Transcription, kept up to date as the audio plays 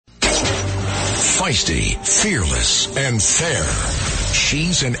Feisty, fearless, and fair.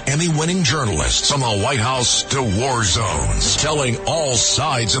 She's an Emmy-winning journalist from the White House to war zones, telling all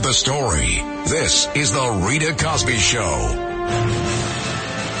sides of the story. This is the Rita Cosby Show.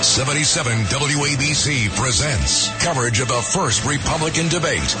 77 WABC presents coverage of the first Republican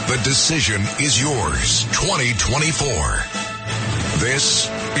debate. The decision is yours. 2024. This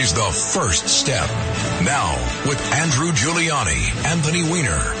is the first step. Now, with Andrew Giuliani, Anthony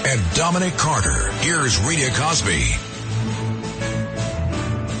Weiner, and Dominic Carter, here's Rita Cosby.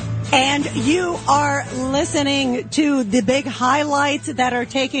 And you are listening to the big highlights that are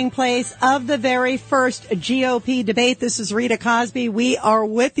taking place of the very first GOP debate. This is Rita Cosby. We are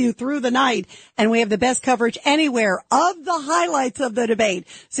with you through the night, and we have the best coverage anywhere of the highlights of the debate.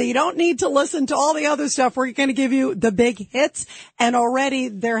 So you don't need to listen to all the other stuff. We're going to give you the big hits, and already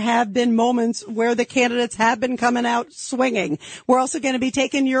there have been moments where the candidates have been coming out swinging. We're also going to be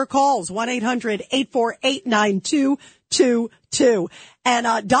taking your calls, 1-800-848-9222.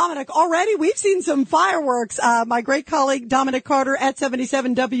 And, Dominic, already we've seen some fireworks. My great colleague Dominic Carter at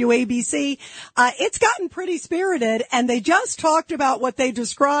 77 WABC, it's gotten pretty spirited, and they just talked about what they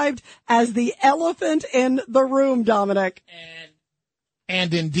described as the elephant in the room, Dominic.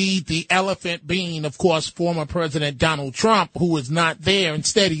 And indeed, the elephant being, of course, former President Donald Trump, who is not there.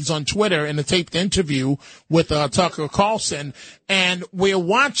 Instead, he's on Twitter in a taped interview with Tucker Carlson. And we're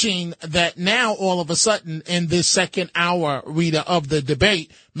watching that now, all of a sudden, in this second hour, Rita, of the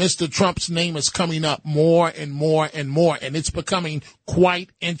debate, Mr. Trump's name is coming up more and more and more, and it's becoming quite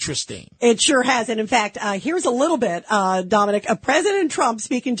interesting. It sure has. And in fact, here's a little bit, Dominic, of President Trump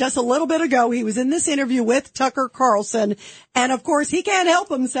speaking just a little bit ago. He was in this interview with Tucker Carlson, and of course, he can't help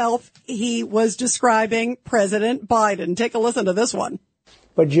himself. He was describing President Biden. Take a listen to this one.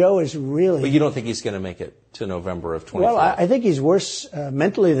 But Joe is really... But you don't think he's going to make it to November of 2024? Well, I think he's worse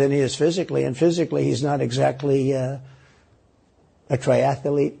mentally than he is physically. And physically, he's not exactly a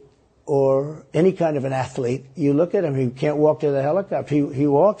triathlete or any kind of an athlete. You look at him, he can't walk to the helicopter. He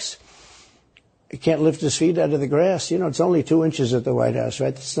walks, he can't lift his feet out of the grass. You know, it's only 2 inches at the White House,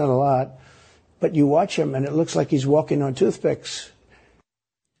 right? That's not a lot. But you watch him, and it looks like he's walking on toothpicks.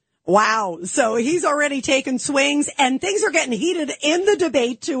 Wow. So he's already taken swings, and things are getting heated in the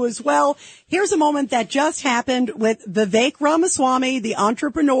debate too as well. Here's a moment that just happened with Vivek Ramaswamy, the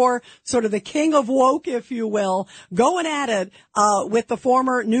entrepreneur, sort of the king of woke, if you will, going at it, with the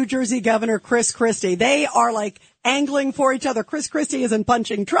former New Jersey governor, Chris Christie. They are like angling for each other. Chris Christie isn't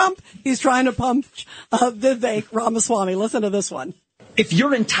punching Trump. He's trying to punch, Vivek Ramaswamy. Listen to this one. If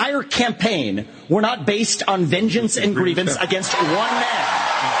your entire campaign were not based on vengeance and grievance against one man,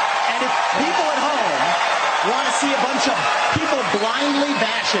 and if people at home want to see a bunch of people blindly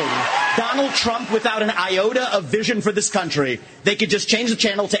bashing Donald Trump without an iota of vision for this country, they could just change the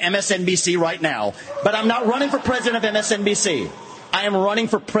channel to MSNBC right now. But I'm not running for president of MSNBC. I am running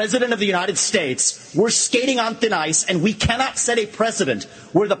for president of the United States. We're skating on thin ice, and we cannot set a precedent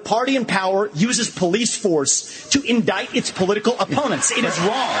where the party in power uses police force to indict its political opponents. It is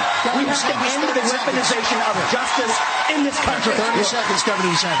wrong. We have to end the weaponization of justice in this country. 30 seconds,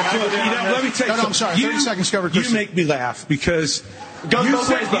 Governor. Let me tell you something. I'm sorry. 30 seconds, Governor. You make me laugh because you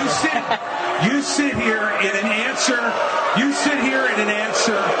sit here in an answer. You sit here in an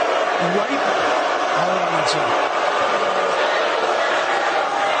answer right. Hold on one second.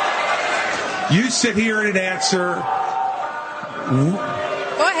 You sit here in an answer. Go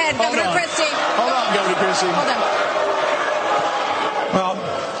ahead, Governor Christie. Hold on, Governor Christie. Hold on.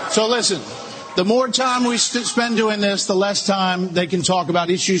 Well, so listen, the more time we spend doing this, the less time they can talk about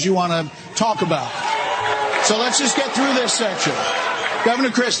issues you want to talk about. So let's just get through this section.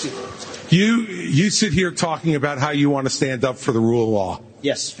 Governor Christie. You sit here talking about how you want to stand up for the rule of law.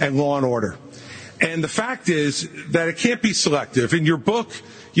 Yes. And law and order. And the fact is that it can't be selective. In your book,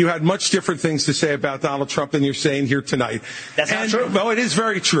 you had much different things to say about Donald Trump than you're saying here tonight. That's not true. Well, it is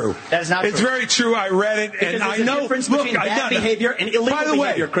very true. That is not true. It's very true. I read it, because and I know. Difference between bad behavior and illegal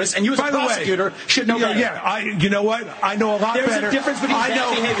behavior, Chris. And you, as a prosecutor, should know better. Yeah, you know what? I know a lot better. There's a difference between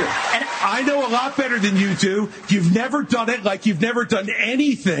bad behavior. And I know a lot better than you do. You've never done it like you've never done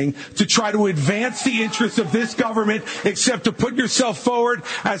anything to try to advance the interests of this government except to put yourself forward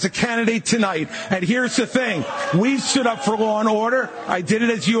as a candidate tonight. And here's the thing. We've stood up for law and order. I did it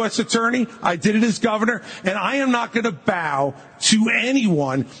as U.S. attorney. I did it as governor. And I am not going to bow to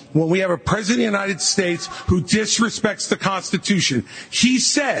anyone when we have a president of the United States who disrespects the Constitution. He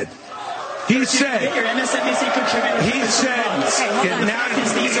said, your MSNBC contributor. He said,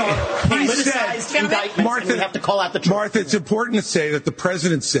 Martha, we have to call out the truth. Martha, it's important to say that the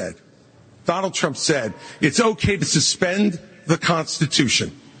president said, Donald Trump said, it's okay to suspend the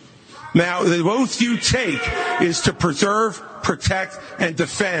Constitution. Now, the oath you take is to preserve, protect, and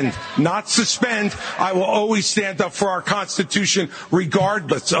defend, not suspend. I will always stand up for our Constitution,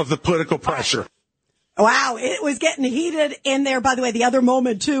 regardless of the political pressure. Wow, it was getting heated in there. By the way, the other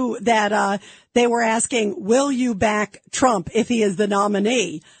moment, too, that they were asking, will you back Trump if he is the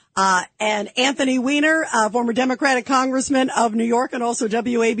nominee? And Anthony Weiner, former Democratic congressman of New York and also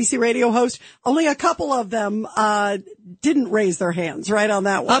WABC radio host, only a couple of them didn't raise their hands right on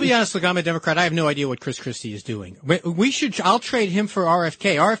that one. I'll be honest, look, I'm a Democrat. I have no idea what Chris Christie is doing. I'll trade him for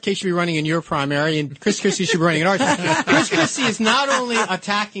RFK. RFK should be running in your primary, and Chris Christie should be running in ours. Chris Christie is not only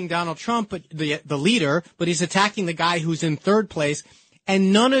attacking Donald Trump, but the leader, but he's attacking the guy who's in third place.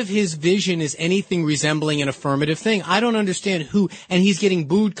 And none of his vision is anything resembling an affirmative thing. I don't understand and he's getting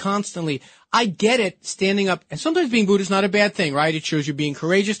booed constantly. I get it, standing up, and sometimes being booed is not a bad thing, right? It shows you're being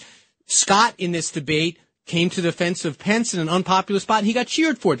courageous. Scott, in this debate, came to the defense of Pence in an unpopular spot, and he got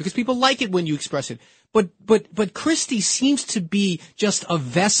cheered for it because people like it when you express it. But Christie seems to be just a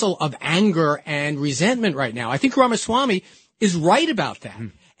vessel of anger and resentment right now. I think Ramaswamy is right about that.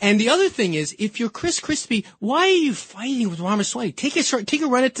 And the other thing is, if you're Chris Christie, why are you fighting with Ramaswamy? Take a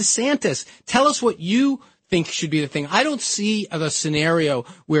run at DeSantis. Tell us what you think should be the thing. I don't see the scenario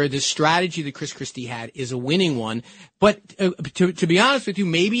where the strategy that Chris Christie had is a winning one. But to be honest with you,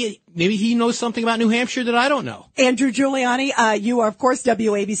 maybe he knows something about New Hampshire that I don't know. Andrew Giuliani, you are, of course,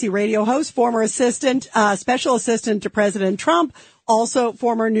 WABC radio host, former special assistant to President Trump, also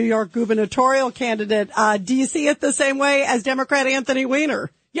former New York gubernatorial candidate. Do you see it the same way as Democrat Anthony Weiner?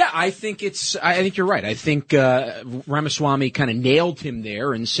 Yeah, I think you're right. I think Ramaswamy kind of nailed him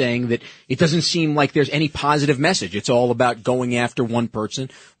there in saying that it doesn't seem like there's any positive message. It's all about going after one person,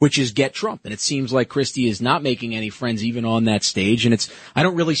 which is get Trump. And it seems like Christie is not making any friends even on that stage. And I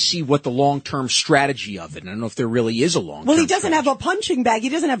don't really see what the long-term strategy of it. I don't know if there really is a long-term Well, he doesn't strategy. have a punching bag. He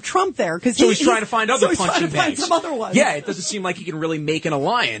doesn't have Trump there. So he's trying to find other punching bags. He's trying to find some other ones. Yeah, it doesn't seem like he can really make an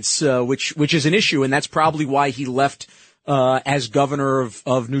alliance, which is an issue. And that's probably why he left as governor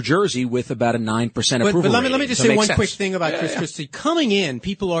of New Jersey with about a 9% approval But let rating. me just say one quick thing about Chris Christie. Coming in,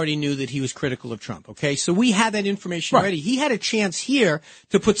 people already knew that he was critical of Trump, okay? So we had that information ready. He had a chance here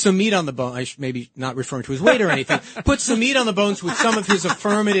to put some meat on the bone. I should maybe not referring to his weight or anything. Put some meat on the bones with some of his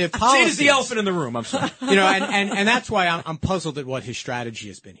affirmative policies. It is the elephant in the room, I'm sorry. And that's why I'm puzzled at what his strategy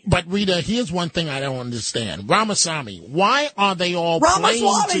has been here. But Rita, here's one thing I don't understand. Ramaswamy, why are they all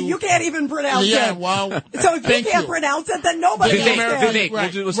Ramaswamy, you can't even pronounce it. Yeah, well, so if you can't pronounce it, then nobody Vivek.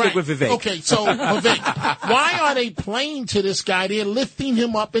 Let's stick with Vivek. Okay, so Vivek, why are they playing to this guy? They're lifting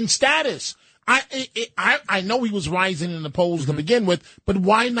him up in status. I know he was rising in the polls to begin with, but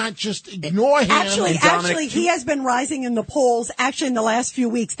why not just ignore him? Actually, he has been rising in the polls actually in the last few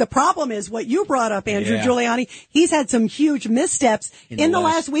weeks. The problem is what you brought up, Andrew Giuliani. He's had some huge missteps in the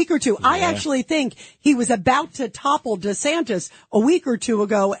last week or two. Yeah. I actually think he was about to topple DeSantis a week or two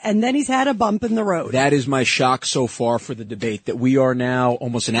ago, and then he's had a bump in the road. That is my shock so far for the debate, that we are now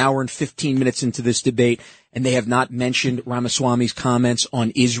almost an hour and 15 minutes into this debate, and they have not mentioned Ramaswamy's comments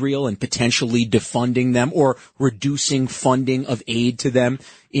on Israel and potentially defunding them or reducing funding of aid to them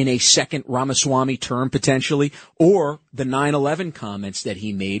in a second Ramaswamy term potentially, or the 9/11 comments that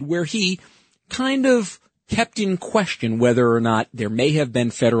he made where he kind of kept in question whether or not there may have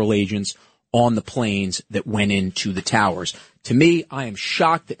been federal agents on the planes that went into the towers. To me, I am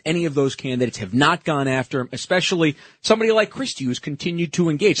shocked that any of those candidates have not gone after him, especially somebody like Christie who's continued to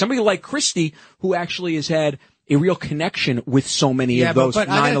engage. Somebody like Christie who actually has had a real connection with so many of those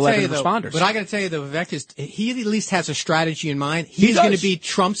 9/11 responders. But I got to tell you, though, Vivek, he at least has a strategy in mind. He's going to be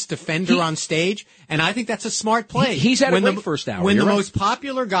Trump's defender on stage, and I think that's a smart play. He's had a great first hour. When the most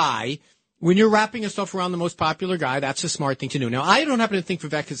popular guy, when you're wrapping yourself around the most popular guy, that's a smart thing to do. Now, I don't happen to think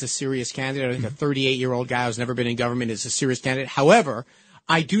Vivek is a serious candidate. I think a 38-year-old guy who's never been in government is a serious candidate. However,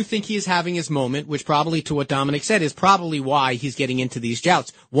 I do think he is having his moment, which probably, to what Dominic said, is probably why he's getting into these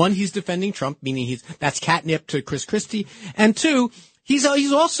jouts. One, he's defending Trump, meaning that's catnip to Chris Christie. And two, he's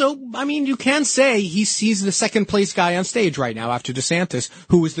also, I mean, you can say he sees the second place guy on stage right now after DeSantis,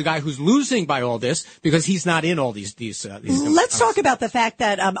 who is the guy who's losing by all this because he's not in all these. Let's talk about the fact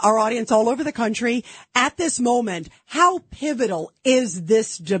that our audience all over the country at this moment, how pivotal is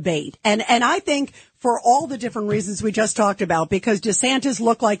this debate? And I think for all the different reasons we just talked about, because DeSantis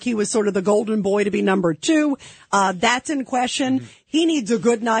looked like he was sort of the golden boy to be number two. That's in question. Mm-hmm. He needs a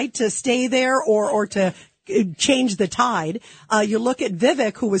good night to stay there or to change the tide. You look at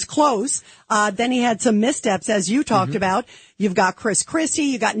Vivek, who was close. Then he had some missteps, as you talked about. You've got Chris Christie.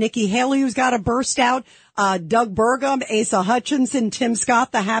 You got Nikki Haley, who's got to burst out. Doug Burgum, Asa Hutchinson, Tim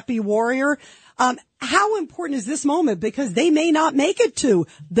Scott, the happy warrior. How important is this moment? Because they may not make it to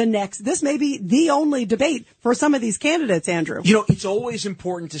the next. This may be the only debate for some of these candidates, Andrew. You know, it's always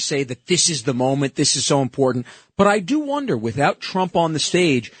important to say that this is the moment, this is so important. But I do wonder, without Trump on the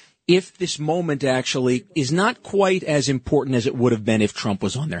stage, if this moment actually is not quite as important as it would have been if Trump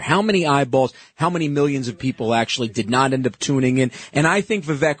was on there. How many eyeballs, how many millions of people actually did not end up tuning in? And I think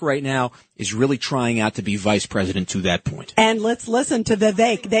Vivek right now is really trying out to be vice president to that point. And let's listen to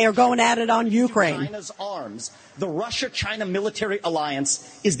Vivek. They are going at it on Ukraine. China's arms. The Russia-China military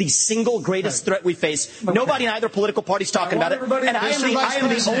alliance is the single greatest threat we face. Okay. Nobody in either political party is talking about it. And I am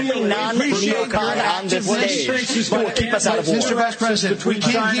the only non-neocon on this stage who will keep us out of war. Mr. Vice President, we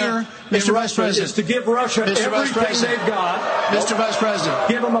can't hear. Mr. Vice President. Is to give Russia everything they've got. Mr. Vice President.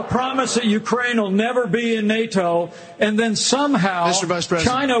 Give them a promise that Ukraine will never be in NATO. And then somehow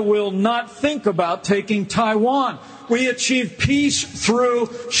China will not think about taking Taiwan. We achieve peace through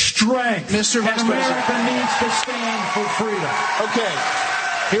strength. Mr. Vice President. America needs to stand for freedom.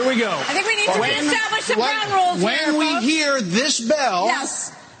 Okay, here we go. I think we need to reestablish the ground rules. When we hear this bell,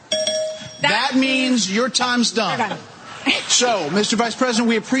 yes, that means your time's done. So, Mr. Vice President,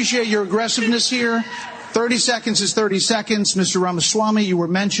 we appreciate your aggressiveness here. 30 seconds is 30 seconds. Mr. Ramaswamy, you were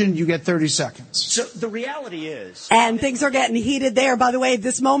mentioned. You get 30 seconds. So the reality is... And things are getting heated there. By the way,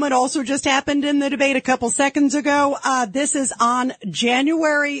 this moment also just happened in the debate a couple seconds ago. This is on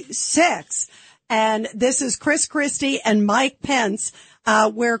January 6th. And this is Chris Christie and Mike Pence,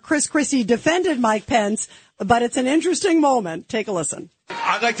 where Chris Christie defended Mike Pence. But it's an interesting moment. Take a listen.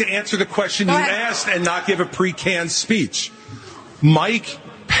 I'd like to answer the question you asked and not give a pre-canned speech. Mike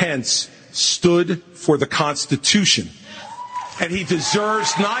Pence stood for the Constitution, and he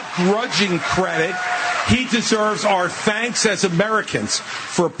deserves not grudging credit. He deserves our thanks as Americans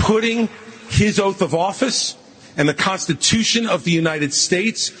for putting his oath of office and the Constitution of the United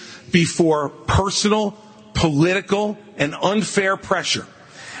States before personal, political, and unfair pressure.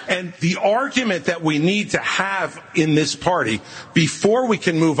 And the argument that we need to have in this party before we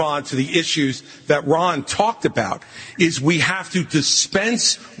can move on to the issues that Ron talked about is we have to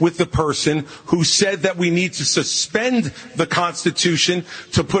dispense with the person who said that we need to suspend the Constitution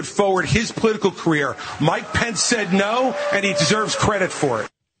to put forward his political career. Mike Pence said no, and he deserves credit for it.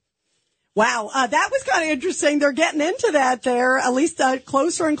 Wow, that was kind of interesting. They're getting into that there, at least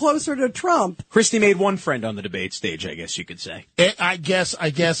closer and closer to Trump. Christie made one friend on the debate stage, I guess you could say. I guess,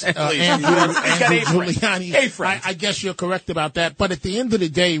 Andrew Giuliani, I guess you're correct about that. But at the end of the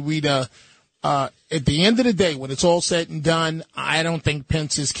day, Rita, when it's all said and done, I don't think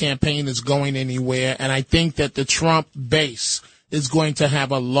Pence's campaign is going anywhere. And I think that the Trump base is going to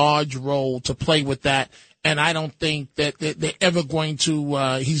have a large role to play with that. And I don't think that they're ever going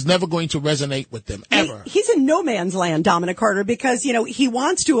to, he's never going to resonate with them, ever. He's in no man's land, Dominic Carter, because, you know, he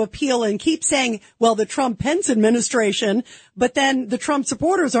wants to appeal and keep saying, well, the Trump-Pence administration, but then the Trump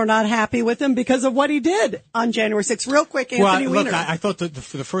supporters are not happy with him because of what he did on January 6th. Real quick, Anthony Weiner. Look, I thought that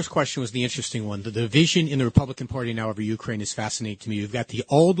the first question was the interesting one. The division in the Republican Party now over Ukraine is fascinating to me. You've got the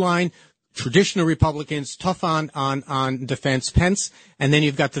old line, traditional Republicans, tough on defense, Pence, and then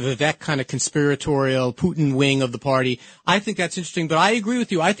you've got the Vivek kind of conspiratorial Putin wing of the party. I think that's interesting, but I agree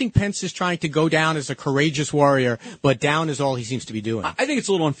with you. I think Pence is trying to go down as a courageous warrior, but down is all he seems to be doing. I think it's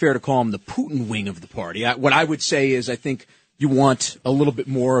a little unfair to call him the Putin wing of the party. What I would say is I think you want a little bit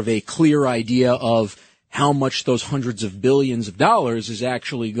more of a clear idea of how much those hundreds of billions of dollars is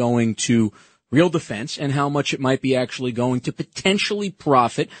actually going to real defense and how much it might be actually going to potentially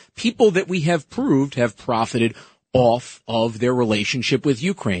profit people that we have proved have profited off of their relationship with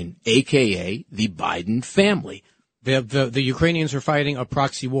Ukraine, a.k.a. the Biden family. The Ukrainians are fighting a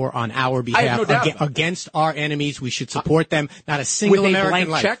proxy war on our behalf against our enemies. We should support them. Not a single American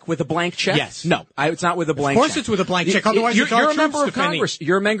life. With a blank check? Yes. No, it's not with a blank check. Of course it's with a blank check. Otherwise, you're a member of Congress.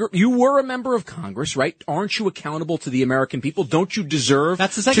 You were a member of Congress, right? Aren't you accountable to the American people? Don't you deserve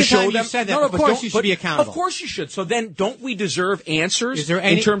That's the second to show time them? you said that. No, of course you should be accountable. Of course you should. So then don't we deserve answers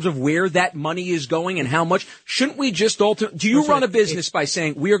in terms of where that money is going and how much? Shouldn't we just do you run a business by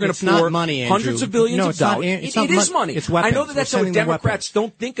saying we are going to pour hundreds of billions of dollars? It is money. It's weapons. I know that's how Democrats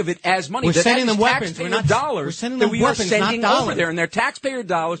don't think of it as money. We're sending them weapons. We're not dollars. We're sending them that we weapons, are sending not over there, and they're taxpayer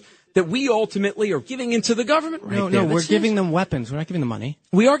dollars that we ultimately are giving into the government. No, we're giving them weapons. We're not giving them money.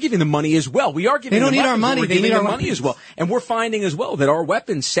 We are giving them money as well. We are giving. They don't them need our money. They need our money as well. And we're finding as well that our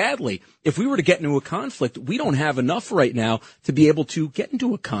weapons, sadly, if we were to get into a conflict, we don't have enough right now to be able to get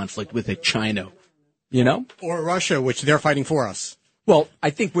into a conflict with China. You know, or Russia, which they're fighting for us. Well, I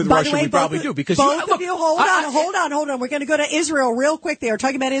think with Russia we probably do because both of you, hold on. We're going to go to Israel real quick. They are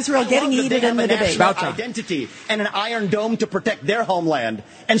talking about Israel getting heated in the debate. About identity and an Iron Dome to protect their homeland.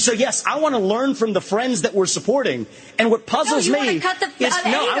 And so, yes, I want to learn from the friends that we're supporting. And what puzzles me is,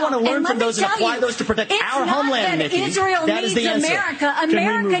 I want to learn from those and apply those to protect our homeland, Nikki. Israel that is needs the answer. America.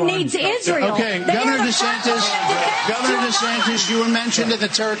 America needs Israel. Okay, Governor DeSantis, you were mentioned in the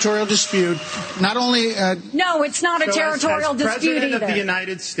territorial dispute. Not only... no, it's not a territorial dispute President either. of the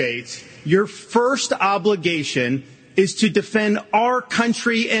United States, your first obligation is to defend our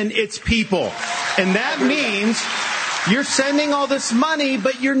country and its people. And that means you're sending all this money,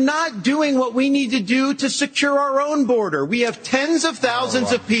 but you're not doing what we need to do to secure our own border. We have tens of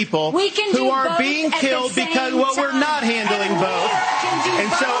thousands of people who are being killed because, we're not handling both.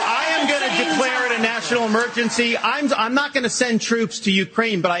 And so I am going to declare it a national emergency. I'm not going to send troops to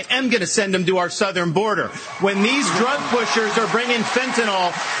Ukraine, but I am going to send them to our southern border. When these drug pushers are bringing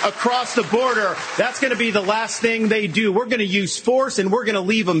fentanyl across the border, that's going to be the last thing they do. We're going to use force, and we're going to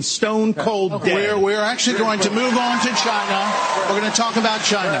leave them stone cold dead. We're actually going to move on to China. We're going to talk about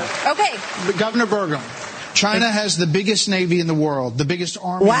China. Okay. Governor Burgum. China has the biggest Navy in the world, the biggest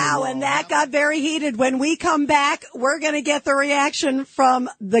army in the world. Wow, and that got very heated. When we come back, we're going to get the reaction from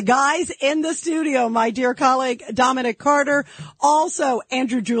the guys in the studio, my dear colleague Dominic Carter, also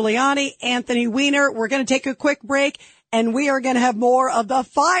Andrew Giuliani, Anthony Weiner. We're going to take a quick break, and we are going to have more of the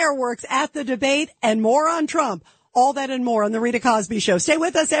fireworks at the debate and more on Trump. All that and more on The Rita Cosby Show. Stay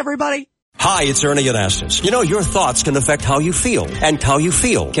with us, everybody. Hi, it's Ernie Anastas. You know, your thoughts can affect how you feel, and how you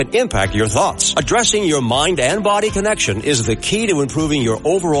feel can impact your thoughts. Addressing your mind and body connection is the key to improving your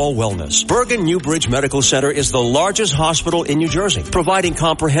overall wellness. Bergen New Bridge Medical Center is the largest hospital in New Jersey, providing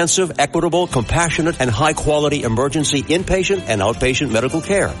comprehensive, equitable, compassionate, and high-quality emergency inpatient and outpatient medical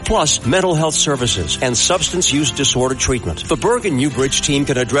care, plus mental health services and substance use disorder treatment. The Bergen New Bridge team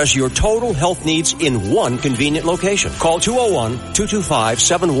can address your total health needs in one convenient location. Call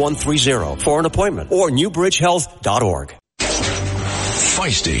 201-225-7130. For an appointment or newbridgehealth.org.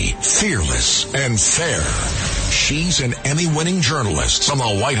 Feisty, fearless, and fair. She's an Emmy-winning journalist from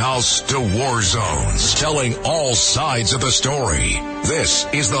the White House to war zones, telling all sides of the story. This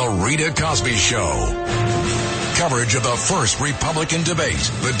is the Rita Cosby Show. Coverage of the first Republican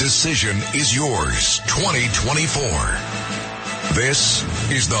debate. The decision is yours. 2024. This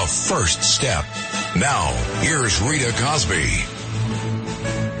is the first step. Now, here's Rita Cosby.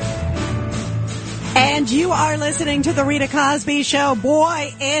 And you are listening to The Rita Cosby Show.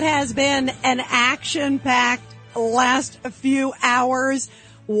 Boy, it has been an action-packed last few hours.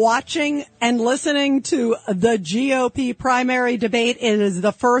 Watching and listening to the GOP primary debate. It is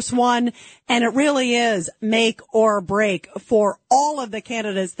the first one, and it really is make or break for all of the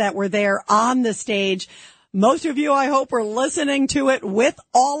candidates that were there on the stage. Most of you, I hope, were listening to it with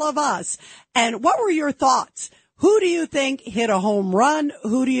all of us. And what were your thoughts? Who do you think hit a home run?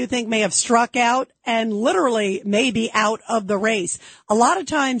 Who do you think may have struck out and literally may be out of the race? A lot of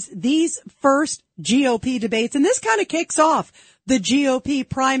times these first GOP debates, and this kind of kicks off the GOP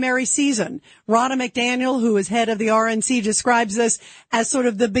primary season. Ronna McDaniel, who is head of the RNC, describes this as sort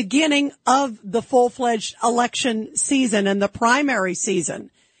of the beginning of the full-fledged election season and the primary season.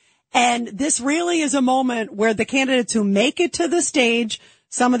 And this really is a moment where the candidates who make it to the stage,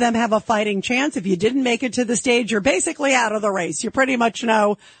 some of them have a fighting chance. If you didn't make it to the stage, you're basically out of the race. You pretty much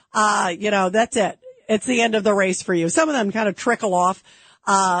know, that's it. It's the end of the race for you. Some of them kind of trickle off.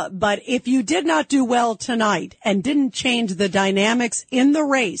 But if you did not do well tonight and didn't change the dynamics in the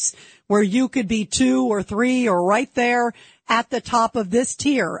race where you could be 2 or 3 or right there at the top of this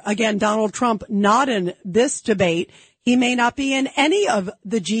tier, again, Donald Trump not in this debate. He may not be in any of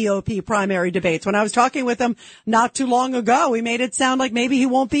the GOP primary debates. When I was talking with him not too long ago, he made it sound like maybe he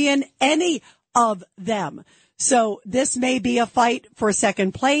won't be in any of them. So this may be a fight for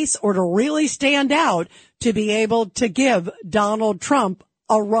second place or to really stand out to be able to give Donald Trump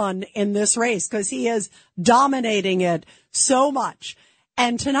a run in this race because he is dominating it so much.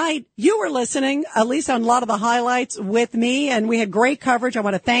 And tonight, you were listening, at least on a lot of the highlights with me, and we had great coverage. I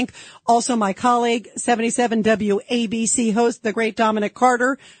want to thank also my colleague, 77 WABC host, the great Dominic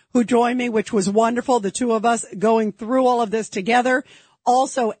Carter, who joined me, which was wonderful, the two of us going through all of this together.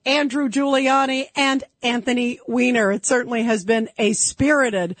 Also, Andrew Giuliani and Anthony Weiner. It certainly has been a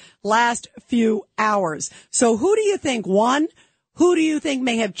spirited last few hours. So who do you think won? Who do you think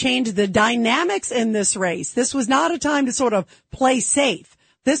may have changed the dynamics in this race? This was not a time to sort of play safe.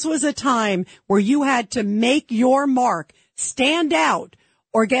 This was a time where you had to make your mark, stand out,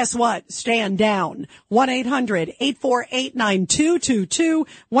 or guess what? Stand down. 1-800-848-9222,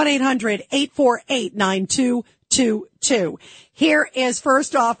 1-800-848-9222. 888-952-9222. Here is,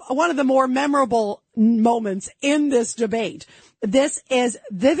 first off, one of the more memorable moments in this debate. This is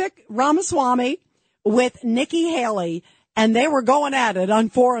Vivek Ramaswamy with Nikki Haley, and they were going at it on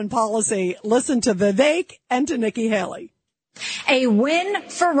foreign policy. Listen to Vivek and to Nikki Haley. A win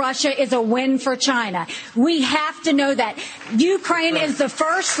for Russia is a win for China. We have to know that. Ukraine is the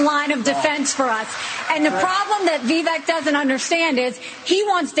first line of defense for us. And the problem that Vivek doesn't understand is he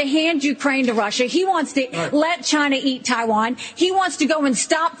wants to hand Ukraine to Russia. He wants to let China eat Taiwan. He wants to go and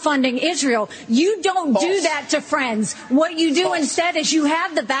stop funding Israel. You don't do that to friends. What you do instead is you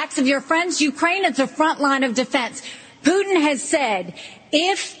have the backs of your friends. Ukraine is the front line of defense. Putin has said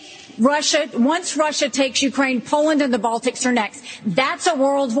once Russia takes Ukraine, Poland and the Baltics are next. That's a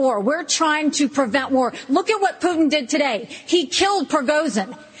world war. We're trying to prevent war. Look at what Putin did today. He killed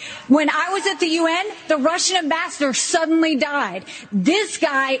Prigozhin. When I was at the UN, the Russian ambassador suddenly died. This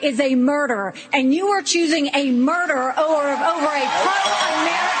guy is a murderer, and you are choosing a murderer over a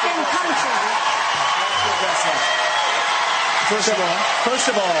pro-American country. First of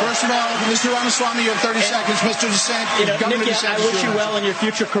all, Mr. Ramaswamy, you have 30 seconds. Mr. DeSantis, Nikki, I wish you well in your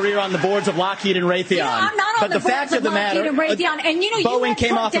future career on the boards of Lockheed and Raytheon. I'm not on the boards of Lockheed and Raytheon. And Boeing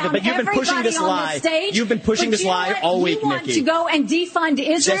came off of it, but you've been pushing this lie. You've been pushing this lie all week, Nikki. You want to go and defund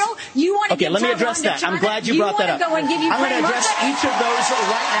Israel? You want to okay, let me address that. I'm glad you brought that up. I'm going to address each of those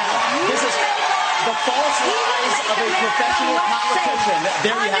right now. This is the false lies of a professional politician.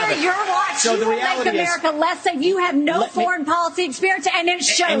 There you have it. Under your watch, so you will make America less safe. You have no foreign policy experience, and it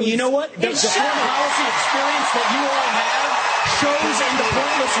shows. And you know what? The foreign policy experience that you all have shows in the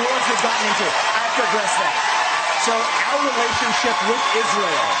pointless wars we've gotten into. I have to address that. So our relationship with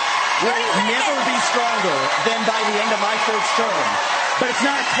Israel will never be stronger than by the end of my first term. But it's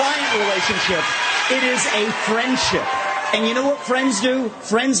not a client relationship. It is a friendship. And you know what friends do?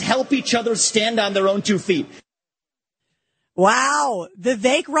 Friends help each other stand on their own 2 feet. Wow.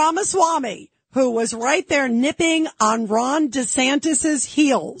 Vivek Ramaswamy, who was right there nipping on Ron DeSantis's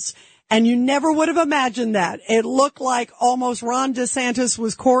heels. And you never would have imagined that. It looked like almost Ron DeSantis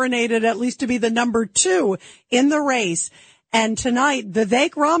was coronated at least to be the number 2 in the race. And tonight,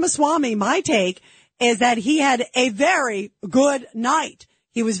 Vivek Ramaswamy, my take, is that he had a very good night.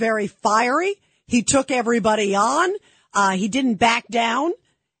 He was very fiery. He took everybody on. He didn't back down.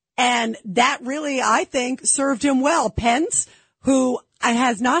 And that really, I think, served him well. Pence, who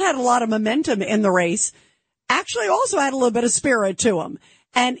has not had a lot of momentum in the race, actually also had a little bit of spirit to him.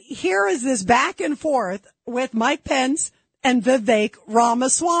 And here is this back and forth with Mike Pence and Vivek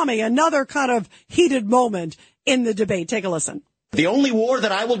Ramaswamy, another kind of heated moment in the debate. Take a listen. The only war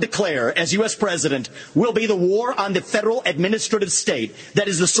that I will declare as U.S. president will be the war on the federal administrative state that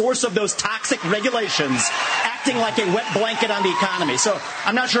is the source of those toxic regulations acting like a wet blanket on the economy. So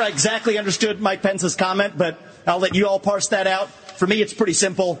I'm not sure I exactly understood Mike Pence's comment, but I'll let you all parse that out. For me, it's pretty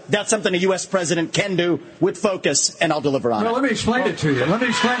simple. That's something a U.S. president can do with focus, and I'll deliver on it. Well, let me explain it to you. Vivek,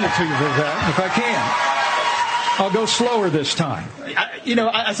 if I can. I'll go slower this time.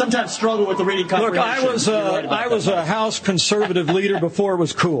 I sometimes struggle with the reading comprehension. Look, I was a House conservative leader before it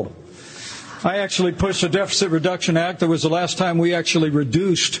was cool. I actually pushed the Deficit Reduction Act. That was the last time we actually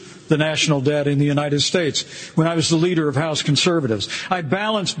reduced the national debt in the United States when I was the leader of House conservatives. I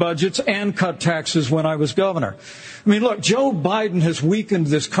balanced budgets and cut taxes when I was governor. I mean, look, Joe Biden has weakened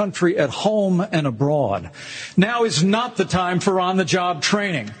this country at home and abroad. Now is not the time for on-the-job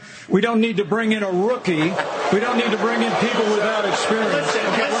training. We don't need to bring in a rookie. We don't need to bring in people without experience. We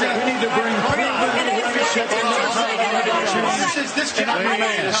need to bring proven leadership.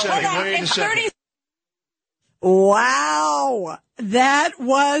 Wow. That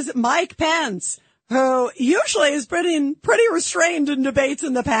was Mike Pence, who usually has been pretty restrained in debates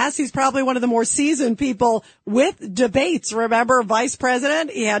in the past. He's probably one of the more seasoned people with debates. Remember, vice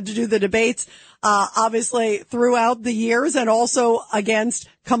president, he had to do the debates, obviously throughout the years and also against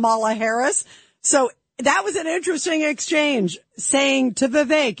Kamala Harris. So that was an interesting exchange, saying to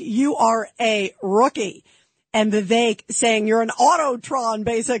Vivek, you are a rookie. And Vivek saying you're an Autotron,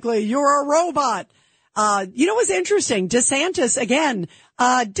 basically. You're a robot. What's interesting? DeSantis, again,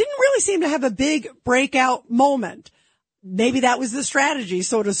 didn't really seem to have a big breakout moment. Maybe that was the strategy,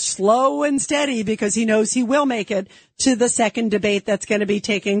 sort of slow and steady, because he knows he will make it to the second debate that's going to be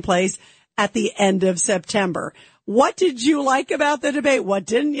taking place at the end of September. What did you like about the debate? What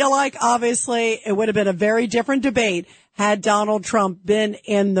didn't you like? Obviously, it would have been a very different debate had Donald Trump been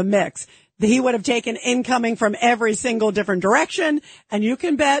in the mix. he would have taken incoming from every single different direction. And you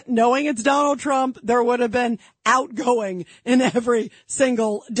can bet, knowing it's Donald Trump, there would have been outgoing in every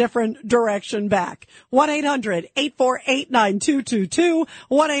single different direction back. 1-800-848-9222.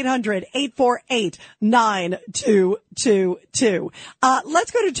 1-800-848-9222.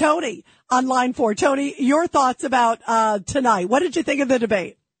 Let's go to Tony on line 4. Tony, your thoughts about tonight. What did you think of the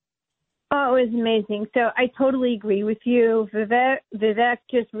debate? Oh, it was amazing. So I totally agree with you. Vivek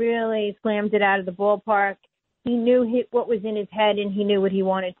just really slammed it out of the ballpark. He knew what was in his head, and he knew what he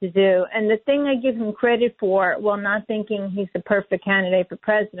wanted to do. And the thing I give him credit for, while not thinking he's the perfect candidate for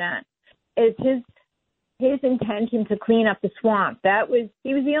president, is his intention to clean up the swamp.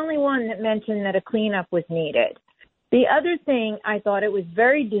 He was the only one that mentioned that a cleanup was needed. The other thing, I thought it was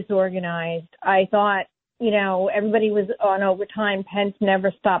very disorganized. I thought, everybody was on overtime. Pence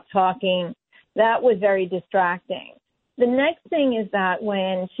never stopped talking. That was very distracting. The next thing is that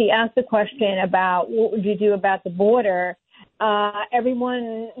when she asked the question about what would you do about the border,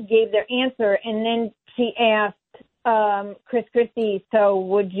 everyone gave their answer, and then she asked Chris Christie, so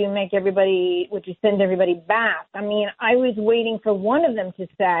would you send everybody back? I mean, I was waiting for one of them to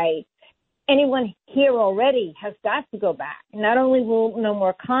say, anyone here already has got to go back. Not only will no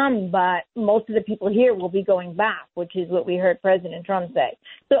more come, but most of the people here will be going back, which is what we heard President Trump say.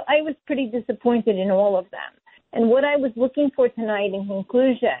 So I was pretty disappointed in all of them. And what I was looking for tonight in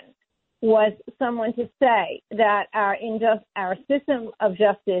conclusion was someone to say that our system of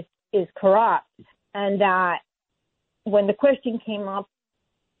justice is corrupt, and that when the question came up,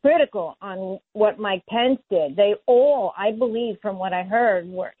 critical on what Mike Pence did, they all, I believe from what I heard,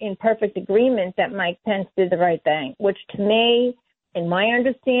 were in perfect agreement that Mike Pence did the right thing, which to me, in my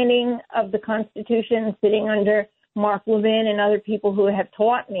understanding of the Constitution, sitting under Mark Levin and other people who have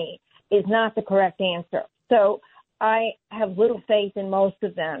taught me, is not the correct answer. So I have little faith in most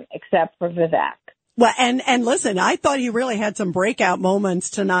of them except for Vivek. Well, and listen, I thought he really had some breakout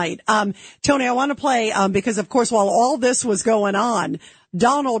moments tonight. Tony, I want to play, because of course, while all this was going on,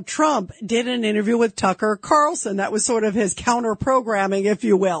 Donald Trump did an interview with Tucker Carlson. That was sort of his counter programming, if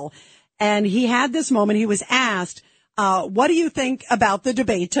you will. And he had this moment. He was asked, what do you think about the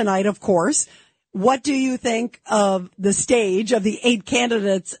debate tonight? Of course. What do you think of the stage of the 8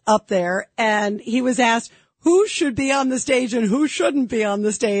 candidates up there? And he was asked, who should be on the stage and who shouldn't be on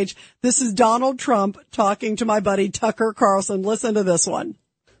the stage? This is Donald Trump talking to my buddy Tucker Carlson. Listen to this one.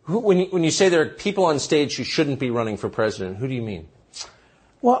 When you say there are people on stage who shouldn't be running for president, who do you mean?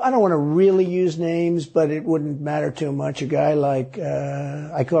 Well, I don't want to really use names, but it wouldn't matter too much. A guy like,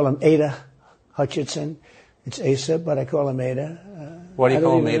 I call him Ada Hutchinson. It's Asa, but I call him Ada. Why do you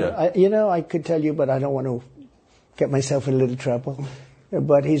call him Ada? I could tell you, but I don't want to get myself in a little trouble.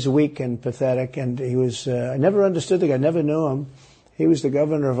 But he's weak and pathetic, and he was, I never understood the guy, never knew him. He was the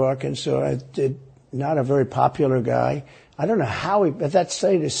governor of Arkansas, not a very popular guy. I don't know how but that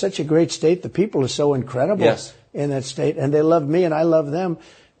state is such a great state. The people are so incredible in that state, and they love me and I love them.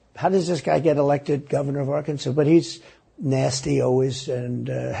 How does this guy get elected governor of Arkansas? But he's nasty always, and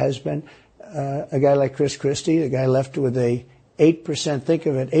has been. A guy like Chris Christie, the guy left with a 8%, think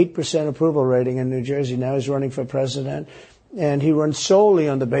of it, 8% approval rating in New Jersey. Now he's running for president. And he runs solely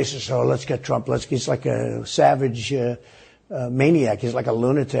on the basis, let's get Trump. He's like a savage maniac. He's like a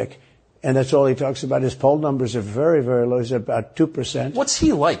lunatic. And that's all he talks about. His poll numbers are very, very low. He's about 2%. What's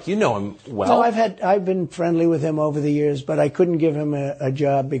he like? You know him well. No, I've been friendly with him over the years, but I couldn't give him a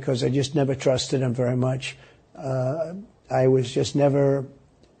job because I just never trusted him very much. I was just never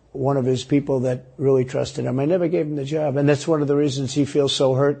one of his people that really trusted him. I never gave him the job. And that's one of the reasons he feels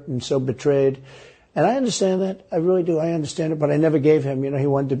so hurt and so betrayed. And I understand that. I really do. I understand it. But I never gave him. He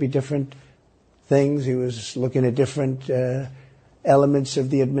wanted to be different things. He was looking at different elements of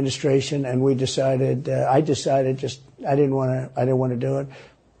the administration. And I didn't want to do it.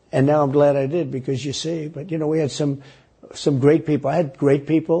 And now I'm glad I did, because you see. But, we had some great people. I had great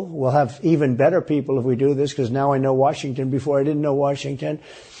people. We'll have even better people if we do this, because now I know Washington. Before I didn't know Washington.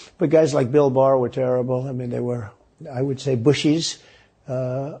 But guys like Bill Barr were terrible. I mean, they were, I would say, Bushies.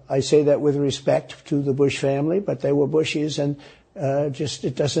 I say that with respect to the Bush family, but they were Bushies, and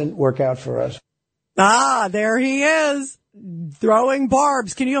it doesn't work out for us. There he is, throwing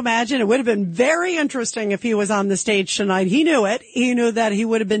barbs. Can you imagine? It would have been very interesting if he was on the stage tonight. He knew it. He knew that he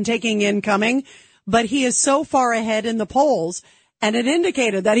would have been taking incoming, but he is so far ahead in the polls, and it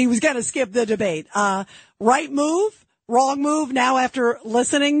indicated that he was going to skip the debate. Right move? Wrong move now after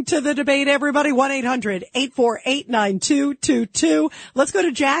listening to the debate, everybody. 1-800-848-9222. Let's go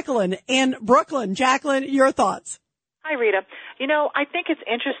to Jacqueline in Brooklyn. Jacqueline, your thoughts. Hi, Rita. I think it's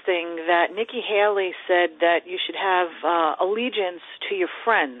interesting that Nikki Haley said that you should have allegiance to your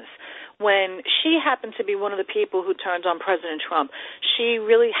friends. when she happened to be one of the people who turned on President Trump, she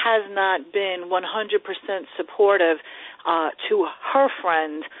really has not been 100% supportive to her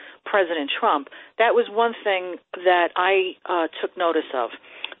friend, President Trump. That was one thing that I took notice of.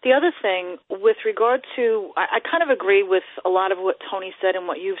 The other thing, with regard to, I kind of agree with a lot of what Tony said and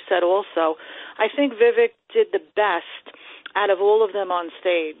what you've said also. I think Vivek did the best out of all of them on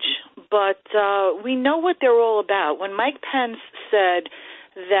stage. But we know what they're all about. When Mike Pence said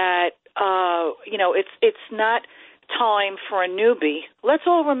that, it's not time for a newbie, let's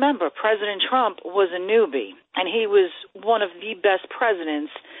all remember President Trump was a newbie, and he was one of the best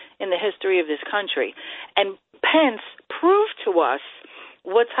presidents in the history of this country. And Pence proved to us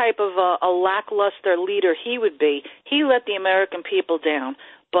what type of a lackluster leader he would be. He let the American people down.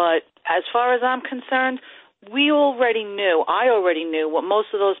 But as far as I'm concerned, I already knew what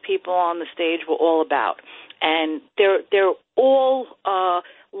most of those people on the stage were all about. And they're all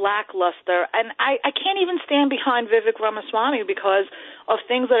lackluster. And I can't even stand behind Vivek Ramaswamy because of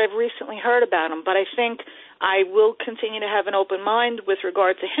things that I've recently heard about him. But I think I will continue to have an open mind with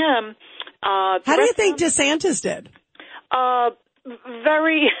regard to him. How do you think DeSantis did?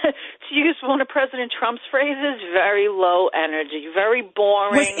 Very, to use one of President Trump's phrases, very low energy, very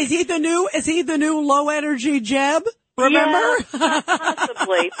boring. Is he the new low energy Jeb? Remember? Yeah,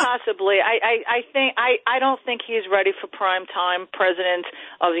 possibly. I don't think he's ready for prime time president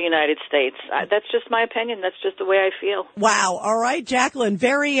of the United States. That's just my opinion. That's just the way I feel. Wow. All right, Jacqueline.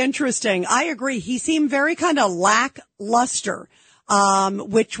 Very interesting. I agree. He seemed very kind of lackluster,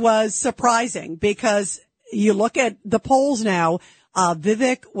 which was surprising because you look at the polls now,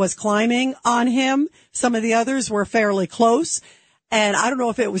 Vivek was climbing on him. Some of the others were fairly close. And I don't know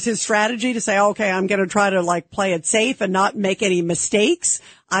if it was his strategy to say, okay, I'm going to try to play it safe and not make any mistakes.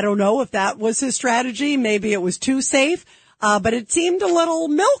 I don't know if that was his strategy. Maybe it was too safe. But it seemed a little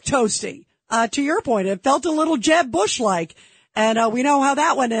milquetoasty. To your point, it felt a little Jeb Bush-like. And we know how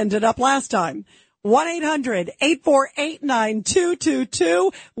that one ended up last time.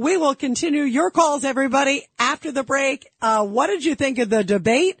 1-800-848-9222. We will continue your calls, everybody, after the break. What did you think of the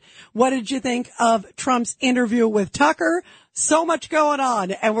debate? What did you think of Trump's interview with Tucker? So much going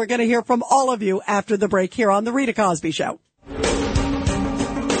on, and we're going to hear from all of you after the break here on The Rita Cosby Show.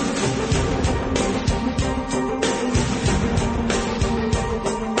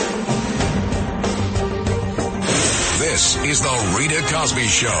 This is The Rita Cosby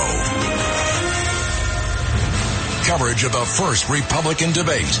Show. Coverage of the first Republican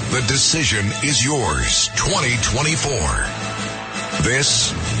debate. The decision is yours. 2024.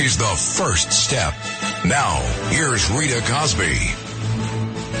 This is The First Step. Now, here's Rita Cosby.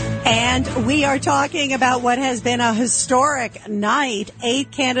 And we are talking about what has been a historic night.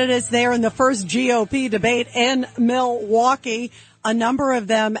 8 candidates there in the first GOP debate in Milwaukee. A number of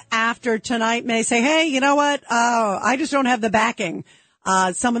them after tonight may say, hey, you know what? I just don't have the backing.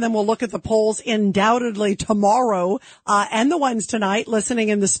 Some of them will look at the polls undoubtedly tomorrow, and the ones tonight listening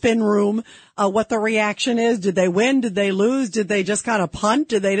in the spin room, what the reaction is. Did they win? Did they lose? Did they just kind of punt?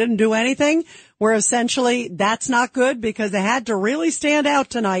 Did they didn't do anything? Where essentially that's not good because they had to really stand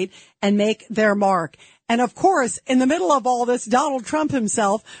out tonight and make their mark. And of course, in the middle of all this, Donald Trump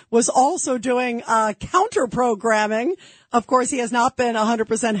himself was also doing, counter programming. Of course, he has not been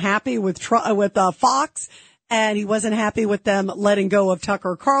 100% happy with Fox. And he wasn't happy with them letting go of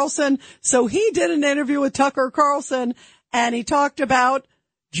Tucker Carlson. So he did an interview with Tucker Carlson, and he talked about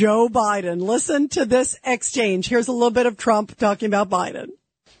Joe Biden. Listen to this exchange. Here's a little bit of Trump talking about Biden.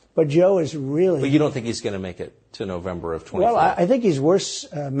 But Joe is really... But you don't think he's going to make it to November of 2024? Well, I think he's worse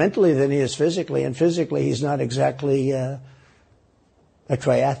mentally than he is physically. And physically, he's not exactly a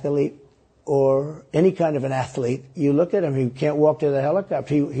triathlete or any kind of an athlete. You look at him, he can't walk to the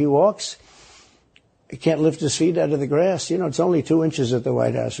helicopter. He walks... He can't lift his feet out of the grass. It's only 2 inches at the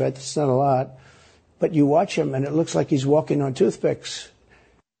White House, right? That's not a lot. But you watch him, and it looks like he's walking on toothpicks.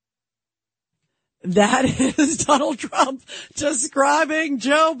 That is Donald Trump describing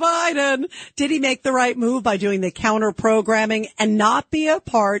Joe Biden. Did he make the right move by doing the counter programming and not be a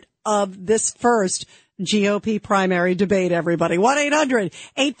part of this first GOP primary debate, everybody?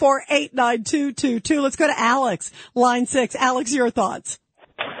 1-800-848-9222. Let's go to Alex, line 6. Alex, your thoughts.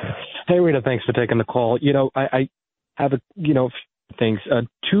 Hey, Rita, thanks for taking the call. I have a things.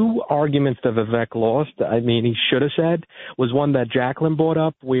 Two arguments that Vivek lost, I mean, he should have said, was one that Jacqueline brought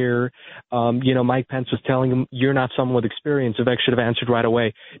up where, Mike Pence was telling him, you're not someone with experience. Vivek should have answered right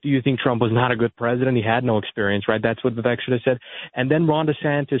away, do you think Trump was not a good president? He had no experience, right? That's what Vivek should have said. And then Ron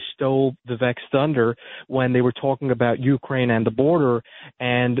DeSantis stole Vivek's thunder when they were talking about Ukraine and the border.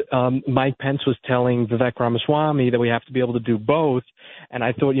 And Mike Pence was telling Vivek Ramaswamy that we have to be able to do both. And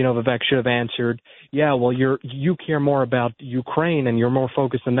I thought, Vivek should have answered, yeah, well, you care more about Ukraine and you're more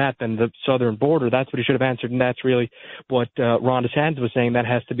focused on that than the southern border. That's what he should have answered, and that's really what Ron DeSantis was saying. That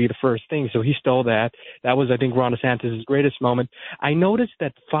has to be the first thing. So he stole that. That was, I think, Ron DeSantis' greatest moment. I noticed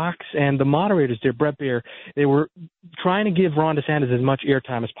that Fox and the moderators there, Brett Baier, they were trying to give Ron DeSantis as much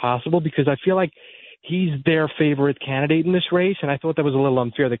airtime as possible because I feel like he's their favorite candidate in this race, and I thought that was a little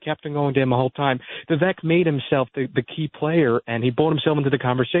unfair. They kept on going to him the whole time. Vivek made himself the key player, and he brought himself into the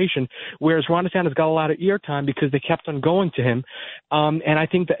conversation, whereas Ron DeSantis got a lot of eartime because they kept on going to him. And I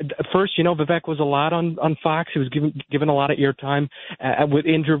think that first, Vivek was a lot on Fox. He was given a lot of eartime with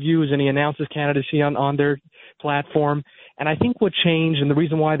interviews, and he announced his candidacy on their platform. And I think what changed and the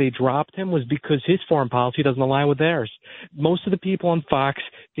reason why they dropped him was because his foreign policy doesn't align with theirs. Most of the people on Fox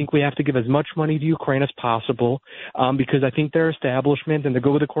think we have to give as much money to Ukraine as possible because I think their establishment and they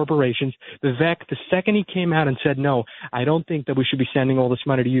go with the corporations. Vivek, the second he came out and said, no, I don't think that we should be sending all this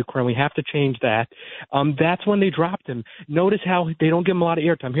money to Ukraine. We have to change that. That's when they dropped him. Notice how they don't give him a lot of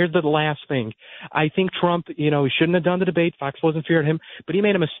airtime. Here's the last thing. I think Trump, he shouldn't have done the debate. Fox wasn't fair to him, but he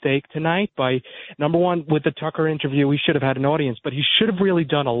made a mistake tonight by, number one, with the Tucker interview, he should have had an audience, but he should have really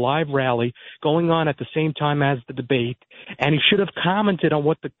done a live rally going on at the same time as the debate, and he should have commented on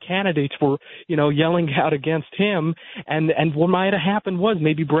what the candidates were, yelling out against him, and what might have happened was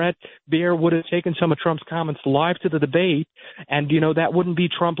maybe Brett Baier would have taken some of Trump's comments live to the debate, and, that wouldn't be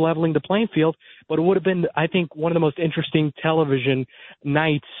Trump leveling the playing field, but it would have been, I think, one of the most interesting television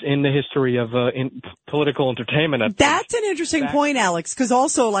nights in the history of in political entertainment. That's an interesting point, Alex, because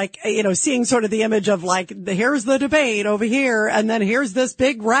also, seeing sort of the image of, here's the debate over here, and then here's this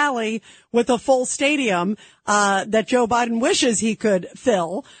big rally with a full stadium that Joe Biden wishes he could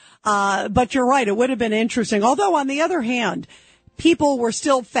fill. But you're right, it would have been interesting. Although, on the other hand, people were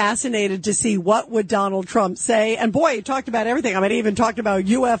still fascinated to see what would Donald Trump say. And boy, he talked about everything. I mean, he even talked about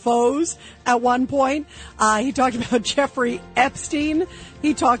UFOs at one point. He talked about Jeffrey Epstein.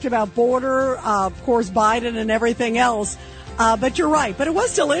 He talked about border, of course, Biden and everything else. But you're right. But it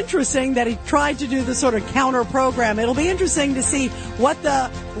was still interesting that he tried to do the sort of counter program. It'll be interesting to see what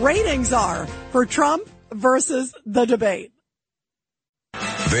the ratings are for Trump versus the debate.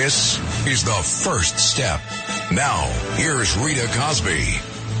 This is the first step. Now, here's Rita Cosby.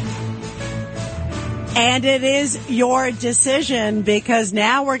 And it is your decision because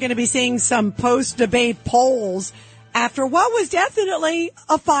now we're going to be seeing some post-debate polls after what was definitely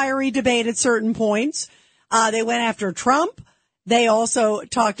a fiery debate at certain points. They went after Trump. They also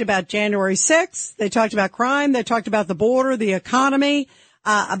talked about January 6th. They talked about crime. They talked about the border, the economy,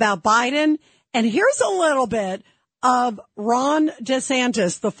 about Biden. And here's a little bit of Ron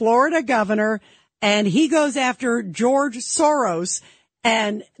DeSantis, the Florida governor, and he goes after George Soros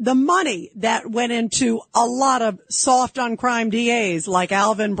and the money that went into a lot of soft on crime DAs like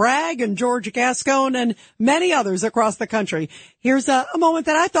Alvin Bragg and George Gascon and many others across the country. Here's a moment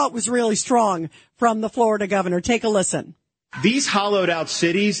that I thought was really strong from the Florida governor. Take a listen. These hollowed out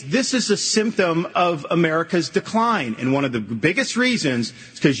cities, this is a symptom of America's decline. And one of the biggest reasons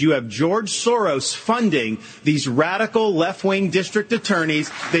is because you have George Soros funding these radical left-wing district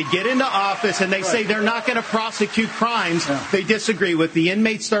attorneys. They get into office and they say they're not going to prosecute crimes they disagree with. The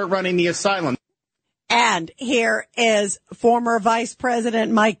inmates start running the asylum. And here is former Vice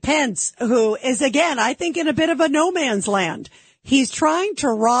President Mike Pence, who is, again, I think, in a bit of a no man's land. He's trying to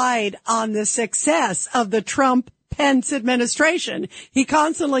ride on the success of the Trump-Pence administration. He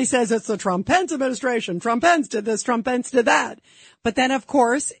constantly says it's the Trump-Pence administration. Trump-Pence did this, Trump-Pence did that. But then, of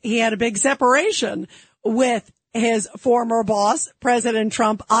course, he had a big separation with his former boss, President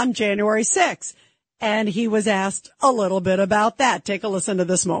Trump, on January 6th. And he was asked a little bit about that. Take a listen to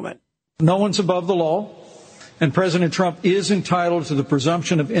this moment. No one's above the law, and President Trump is entitled to the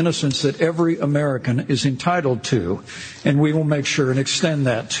presumption of innocence that every American is entitled to, and we will make sure and extend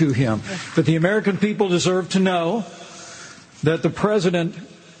that to him. But the American people deserve to know that the President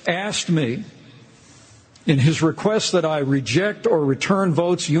asked me in his request that I reject or return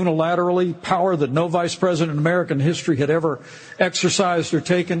votes unilaterally, power that no Vice President in American history had ever exercised or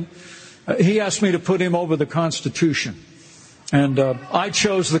taken. He asked me to put him over the Constitution. And I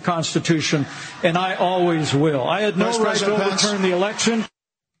chose the Constitution, and I always will. I had no right to overturn the election.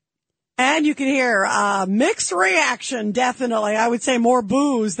 And you can hear mixed reaction, definitely. I would say more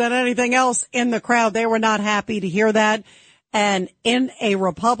boos than anything else in the crowd. They were not happy to hear that. And in a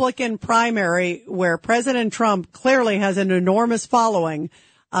Republican primary where President Trump clearly has an enormous following,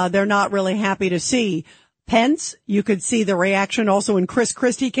 they're not really happy to see Pence. You could see the reaction also when Chris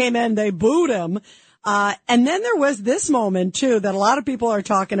Christie came in. They booed him. And then there was this moment, too, that a lot of people are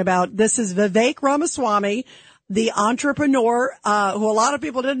talking about. This is Vivek Ramaswamy, the entrepreneur, who a lot of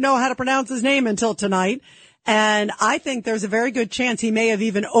people didn't know how to pronounce his name until tonight. And I think there's a very good chance he may have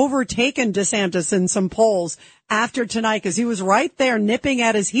even overtaken DeSantis in some polls after tonight, because he was right there nipping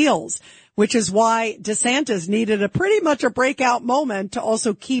at his heels, which is why DeSantis needed pretty much a breakout moment to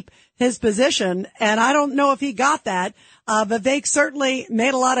also keep his position. And I don't know if he got that. Vivek certainly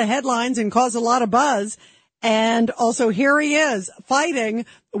made a lot of headlines and caused a lot of buzz. And also here he is fighting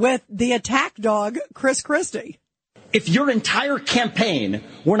with the attack dog, Chris Christie. If your entire campaign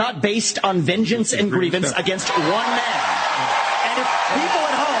were not based on vengeance and grievance against one man, and if people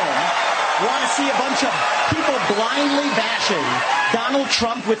at home want to see a bunch of people blindly bashing Donald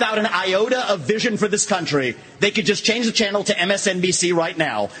Trump without an iota of vision for this country, they could just change the channel to MSNBC right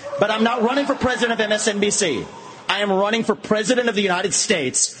now. But I'm not running for president of MSNBC. I am running for president of the United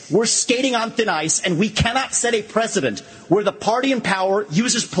States. We're skating on thin ice, and we cannot set a precedent where the party in power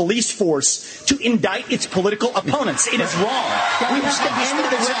uses police force to indict its political opponents. It is wrong. We have to end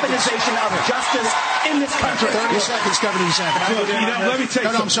the weaponization of justice in this country. 30 seconds, Governor DeSantis. Look, let me tell you.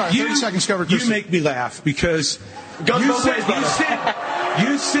 I'm sorry. 30 seconds, Governor Christie. You make me laugh because you sit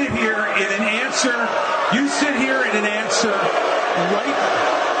here in an answer. You sit here in an answer right.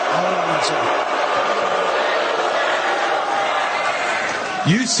 Hold on one second.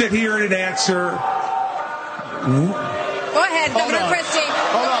 You sit here in an answer. Go ahead, Governor Christie.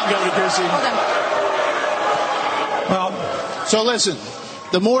 Hold on, Governor Christie. Hold on. Well, so listen,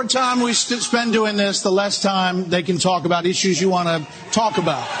 the more time we spend doing this, the less time they can talk about issues you want to talk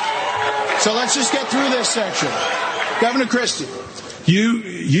about. So let's just get through this section. Governor Christie.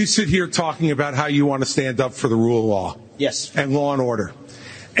 You sit here talking about how you want to stand up for the rule of law. Yes. And law and order.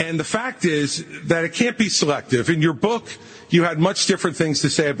 And the fact is that it can't be selective. In your book, you had much different things to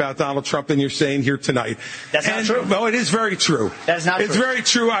say about Donald Trump than you're saying here tonight. That's not true. Well, it is very true. That is not true. It's very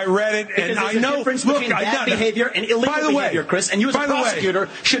true. I read it, because and there's I know. a difference between bad behavior and illegal behavior, Chris. And you, as a prosecutor,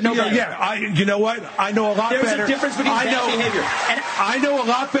 should know better. Yeah, you know what? I know a lot better. There's a difference between bad behavior. And I know a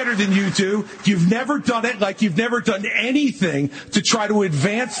lot better than you do. You've never done it like you've never done anything to try to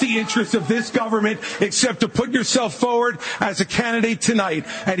advance the interests of this government except to put yourself forward as a candidate tonight.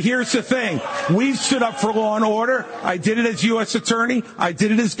 And here's the thing. We've stood up for law and order. I did it as U.S. attorney. I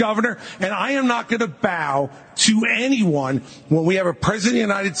did it as governor. And I am not going to bow to anyone when we have a president of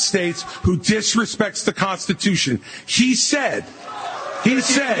the United States who disrespects the Constitution. He said, your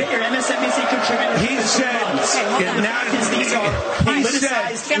MSNBC contributor. He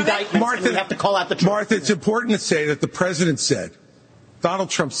politicized indictments, Martha, and we have to call out the truth. Martha, it's important to say that the president said, Donald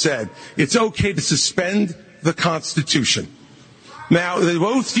Trump said, it's okay to suspend the Constitution. Now, the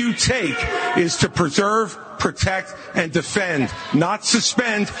oath you take is to preserve, protect, and defend, not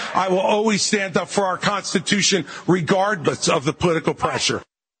suspend. I will always stand up for our Constitution, regardless of the political pressure.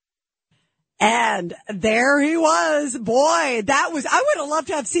 And there he was. Boy, I would have loved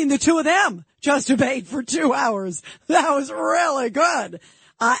to have seen the two of them just debate for 2 hours. That was really good.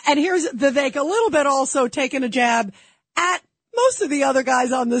 And here's Vivek a little bit also taking a jab at most of the other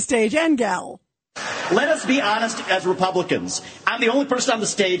guys on the stage and gal. Let us be honest as Republicans. I'm the only person on the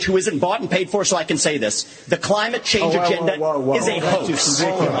stage who isn't bought and paid for, so I can say this. The climate change agenda is a hoax.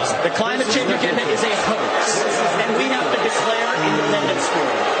 The climate change agenda is a hoax. And we have to declare independence for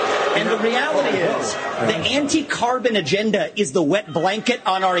it. And the reality is, the anti-carbon agenda is the wet blanket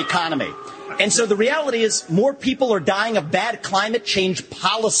on our economy. And so the reality is, more people are dying of bad climate change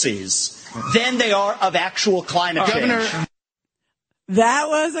policies than they are of actual climate change. That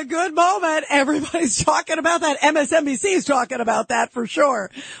was a good moment. Everybody's talking about that. MSNBC is talking about that for sure.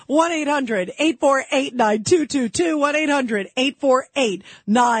 1-800-848-9222.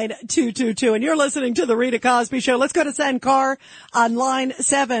 1-800-848-9222. And you're listening to the Rita Cosby Show. Let's go to Sankar on line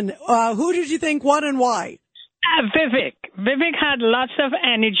 7. Who did you think won and why? Vivek. Vivek had lots of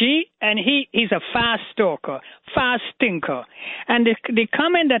energy, and he's a fast talker, fast thinker. And the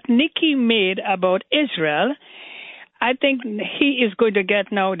comment that Nikki made about Israel, I think he is going to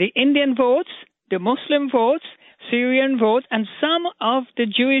get now the Indian votes, the Muslim votes, Syrian votes, and some of the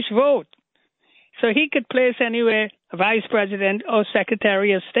Jewish vote. So he could place anywhere vice president or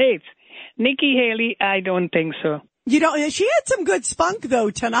secretary of state. Nikki Haley, I don't think so. She had some good spunk,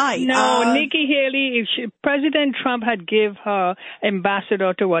 though, tonight. No, Nikki Haley, President Trump had give her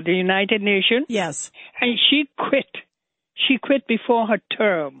ambassador to the United Nations. Yes. And she quit. She quit before her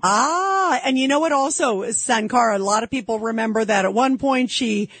term. And you know what also, Sankara, a lot of people remember that at one point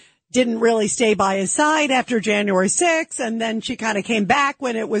she didn't really stay by his side after January 6th, and then she kind of came back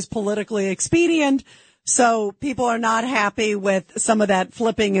when it was politically expedient. So people are not happy with some of that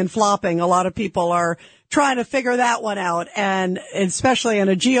flipping and flopping. A lot of people are trying to figure that one out, and especially in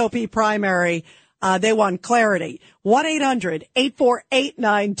a GOP primary, they want clarity.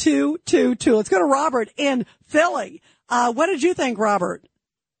 1-800-848-9222. Let's go to Robert in Philly. What did you think, Robert?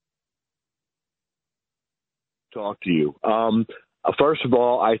 Talk to you. First of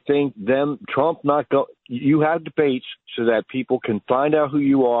all, I think you have debates so that people can find out who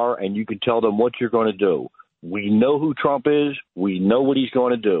you are and you can tell them what you're going to do. We know who Trump is. We know what he's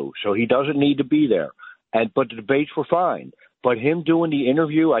going to do. So he doesn't need to be there. But the debates were fine. But him doing the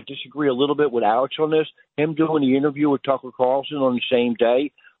interview, I disagree a little bit with Alex on this. Him doing the interview with Tucker Carlson on the same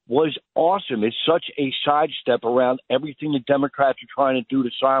day was awesome. It's such a sidestep around everything the Democrats are trying to do to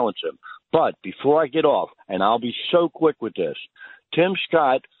silence him. But before I get off, and I'll be so quick with this, Tim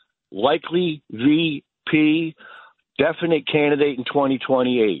Scott, likely VP, definite candidate in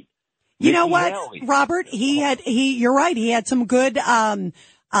 2028. You know what, Robert? You're right. He had some good,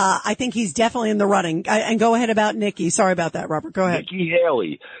 I think he's definitely in the running. And go ahead about Nikki. Sorry about that, Robert. Go ahead. Nikki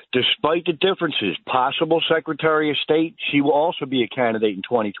Haley, despite the differences, possible Secretary of State, she will also be a candidate in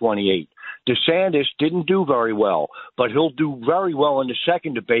 2028. DeSantis didn't do very well, but he'll do very well in the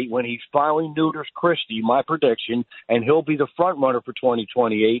second debate when he finally neuters Christie, my prediction, and he'll be the front runner for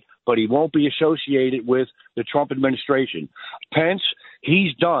 2028, but he won't be associated with the Trump administration. Pence,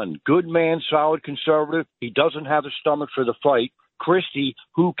 he's done. Good man, solid conservative. He doesn't have the stomach for the fight. Christie,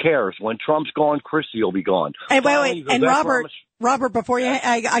 who cares? When Trump's gone, Christie will be gone. Hey, wait. And Robert, before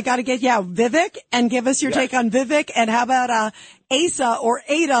I got to get Vivek, and give us your take on Vivek, and how about Asa or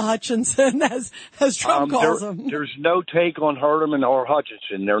Ada Hutchinson, as Trump calls him? There's no take on Herman or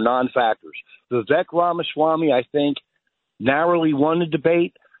Hutchinson. They're non-factors. Vivek Ramaswamy, I think, narrowly won the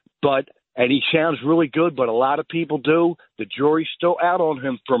debate, and he sounds really good, but a lot of people do. The jury's still out on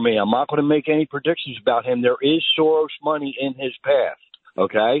him for me. I'm not going to make any predictions about him. There is Soros money in his past.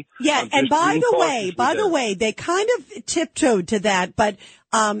 Okay. Yeah. And by the way, they kind of tiptoed to that, but,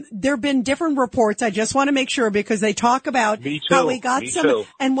 there have been different reports. I just want to make sure, because they talk about how we got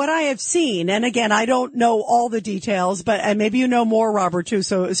and what I have seen. And again, I don't know all the details, and maybe you know more, Robert, too.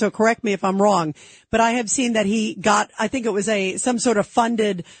 So correct me if I'm wrong, but I have seen that he got, I think it was some sort of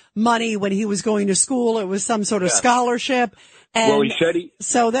funded money when he was going to school. It was some sort of scholarship. And he said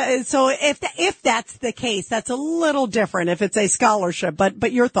so if that's the case, that's a little different if it's a scholarship,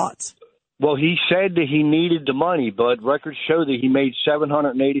 but your thoughts? Well, he said that he needed the money, but records show that he made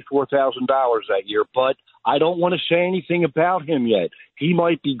 $784,000 that year. But I don't want to say anything about him yet. He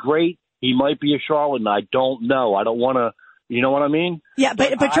might be great. He might be a charlatan. I don't know. I don't want to. You know what I mean? Yeah,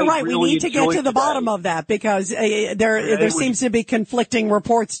 but you're right. We need to get to the bottom of that, because there seems to be conflicting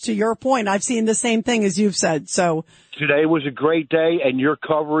reports. To your point, I've seen the same thing as you've said. So today was a great day, and your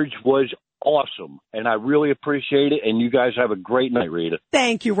coverage was awesome, and I really appreciate it, and you guys have a great night, Rita.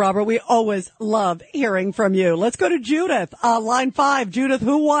 Thank you, Robert. We always love hearing from you. Let's go to Judith, line 5. Judith,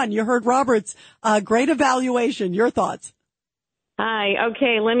 who won? You heard Robert's great evaluation. Your thoughts? Hi.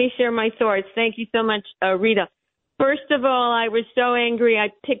 Okay, let me share my thoughts. Thank you so much, Rita. First of all, I was so angry.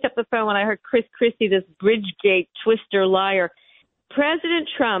 I picked up the phone when I heard Chris Christie, this Bridgegate twister liar. President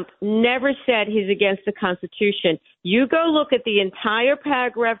Trump never said he's against the Constitution. You go look at the entire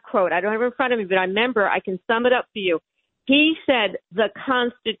paragraph quote. I don't have it in front of me, but I remember. I can sum it up for you. He said the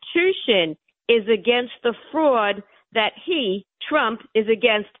Constitution is against the fraud that he, Trump, is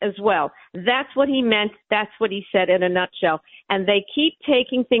against as well. That's what he meant. That's what he said in a nutshell. And they keep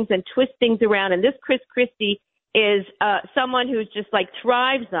taking things and twist things around. And this Chris Christie is someone who's just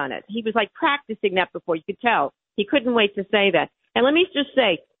thrives on it. He was practicing that before. You could tell. He couldn't wait to say that. And let me just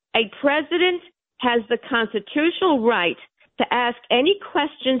say, a president has the constitutional right to ask any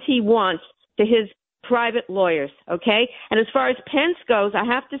questions he wants to his private lawyers, okay? And as far as Pence goes, I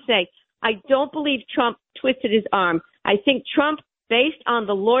have to say, I don't believe Trump twisted his arm. I think Trump, based on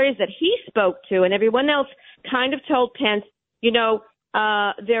the lawyers that he spoke to and everyone else, kind of told Pence,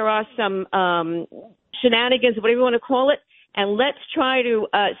 there are some shenanigans, whatever you want to call it, and let's try to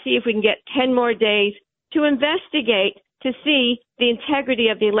see if we can get 10 more days to investigate to see the integrity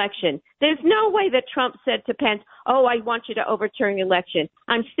of the election. There's no way that Trump said to Pence, I want you to overturn the election.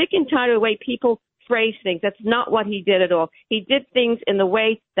 I'm sick and tired of the way people phrase things. That's not what he did at all. He did things in the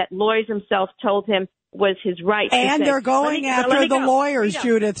way that lawyers themselves told him was his right. And they're going after the lawyers, Rita.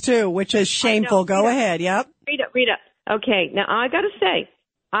 Judith, too, which is shameful. Go ahead. Yep. Rita. Okay, now I got to say,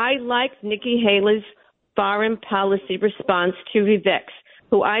 I liked Nikki Haley's foreign policy response to Vivek's,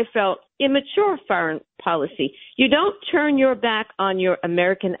 who I felt immature foreign policy. You don't turn your back on your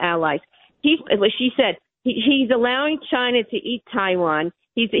American allies. She said he's allowing China to eat Taiwan.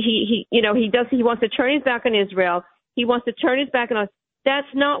 He wants to turn his back on Israel. He wants to turn his back on us. That's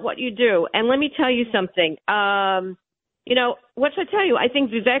not what you do. And let me tell you something. What should I tell you? I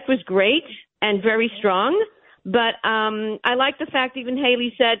think Vivek was great and very strong, but I like the fact even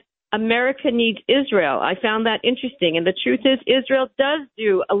Haley said America needs Israel. I found that interesting. And the truth is Israel does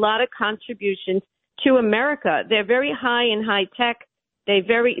do a lot of contributions to America. They're very high in high tech.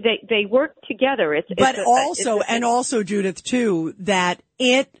 They work together. Also, Judith, too, that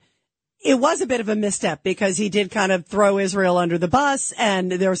it was a bit of a misstep because he did kind of throw Israel under the bus,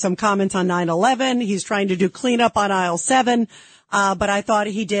 and there were some comments on 9/11. He's trying to do cleanup on aisle 7. But I thought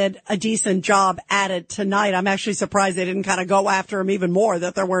he did a decent job at it tonight. I'm actually surprised they didn't kind of go after him even more,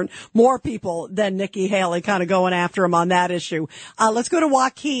 that there weren't more people than Nikki Haley kind of going after him on that issue. Let's go to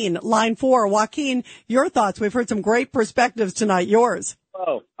Joaquin, line 4. Joaquin, your thoughts. We've heard some great perspectives tonight. Yours.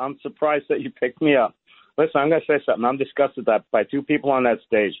 Oh, I'm surprised that you picked me up. Listen, I'm going to say something. I'm disgusted by two people on that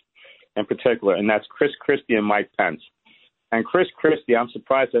stage in particular, and that's Chris Christie and Mike Pence. And Chris Christie, I'm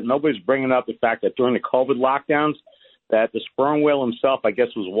surprised that nobody's bringing up the fact that during the COVID lockdowns, that the sperm whale himself, I guess,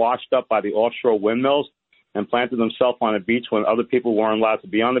 was washed up by the offshore windmills and planted himself on a beach when other people weren't allowed to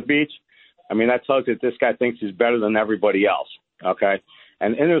be on the beach. I mean, that tells you that this guy thinks he's better than everybody else, okay?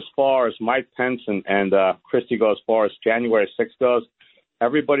 And in as far as Mike Pence and Christie go, as far as January 6th goes,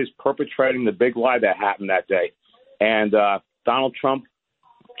 everybody's perpetrating the big lie that happened that day. And Donald Trump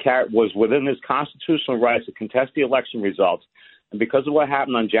was within his constitutional rights to contest the election results. And because of what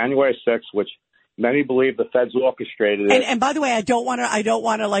happened on January 6th, which many believe the feds orchestrated it. And by the way, I don't want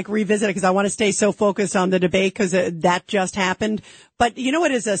to like revisit it because I want to stay so focused on the debate because that just happened. But you know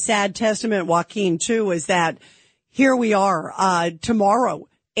what is a sad testament, Joaquin, too, is that here we are. Tomorrow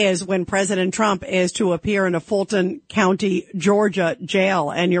is when President Trump is to appear in a Fulton County, Georgia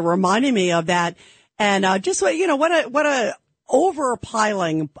jail. And you're reminding me of that. And just what a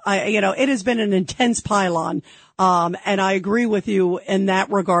overpiling. It has been an intense pylon. And I agree with you in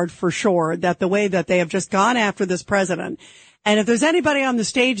that regard for sure, that the way that they have just gone after this president. And if there's anybody on the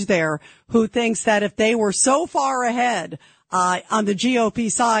stage there who thinks that if they were so far ahead, on the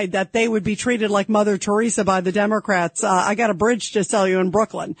GOP side, that they would be treated like Mother Teresa by the Democrats, I got a bridge to sell you in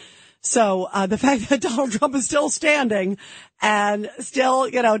Brooklyn. So, the fact that Donald Trump is still standing and still,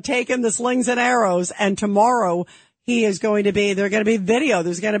 taking the slings and arrows, and tomorrow, they're going to be video.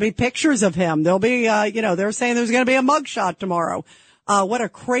 There's going to be pictures of him. There'll be, they're saying there's going to be a mugshot tomorrow. What a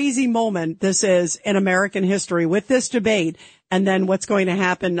crazy moment this is in American history with this debate and then what's going to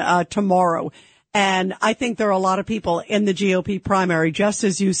happen, tomorrow. And I think there are a lot of people in the GOP primary, just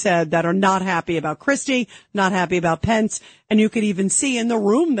as you said, that are not happy about Christie, not happy about Pence. And you could even see in the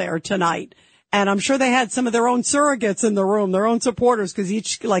room there tonight. And I'm sure they had some of their own surrogates in the room, their own supporters, because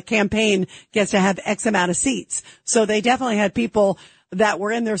each campaign gets to have X amount of seats. So they definitely had people that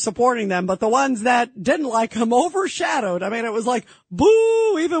were in there supporting them, but the ones that didn't like him overshadowed. I mean, it was like,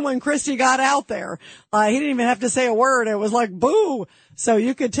 boo, even when Christie got out there. He didn't even have to say a word. It was like, boo. So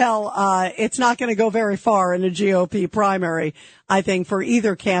you could tell, it's not going to go very far in the GOP primary, I think, for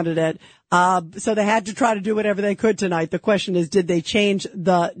either candidate. So they had to try to do whatever they could tonight. The question is, did they change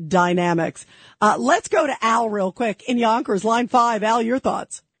the dynamics? Let's go to Al real quick in Yonkers, line 5. Al, your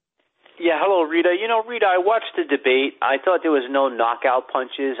thoughts? Yeah, hello, Rita. Rita, I watched the debate. I thought there was no knockout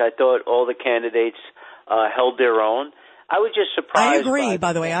punches. I thought all the candidates held their own. I was just surprised. I agree,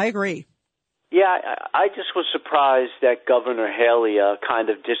 by the way. I agree. Yeah, I just was surprised that Governor Haley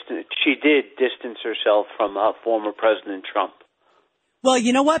she did distance herself from former President Trump. Well,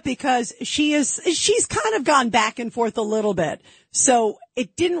 you know what? Because she's kind of gone back and forth a little bit. So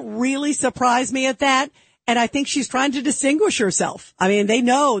it didn't really surprise me at that. And I think she's trying to distinguish herself. I mean, they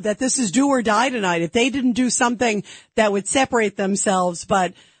know that this is do or die tonight. If they didn't do something that would separate themselves,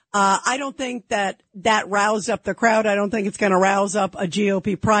 but I don't think that roused up the crowd. I don't think it's going to rouse up a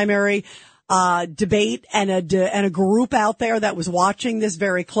GOP primary debate and a group out there that was watching this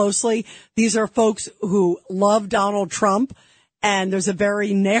very closely. These are folks who love Donald Trump. And there's a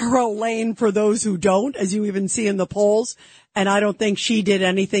very narrow lane for those who don't, as you even see in the polls. And I don't think she did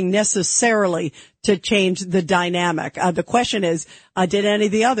anything necessarily to change the dynamic. The question is, did any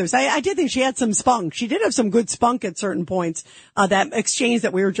of the others? I did think she had some spunk. She did have some good spunk at certain points. That exchange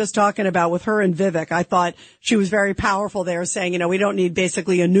that we were just talking about with her and Vivek, I thought she was very powerful there, saying, we don't need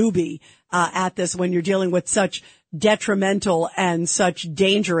basically a newbie at this when you're dealing with such detrimental and such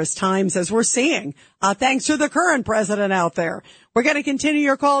dangerous times as we're seeing, thanks to the current president out there. We're going to continue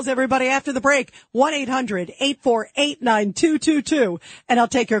your calls, everybody, after the break. 1-800-848-9222. And I'll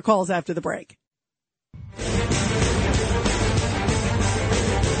take your calls after the break.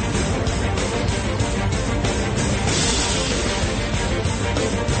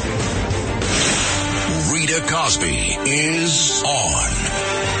 Rita Cosby is on.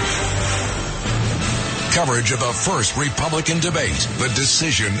 Coverage of the first Republican debate. The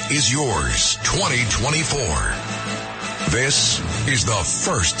decision is yours. 2024. This is the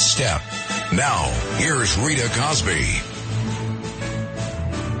first step. Now, here's Rita Cosby.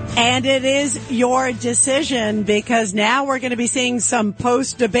 And it is your decision, because now we're going to be seeing some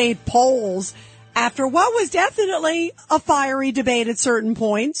post-debate polls after what was definitely a fiery debate at certain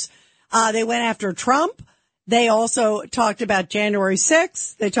points. They went after Trump. They also talked about January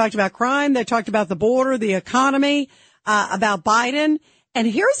 6th. They talked about crime. They talked about the border, the economy, about Biden. And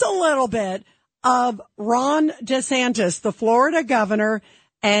here's a little bit of Ron DeSantis, the Florida governor,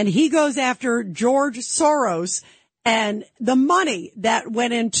 and he goes after George Soros and the money that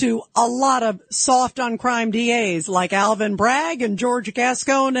went into a lot of soft on crime DAs like Alvin Bragg and George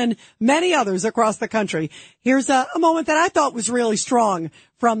Gascon and many others across the country. Here's a moment that I thought was really strong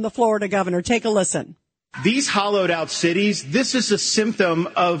from the Florida governor. Take a listen. These hollowed out cities, this is a symptom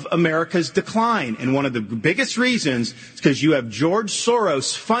of America's decline. And one of the biggest reasons is because you have George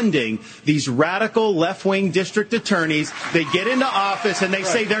Soros funding these radical left-wing district attorneys. They get into office and they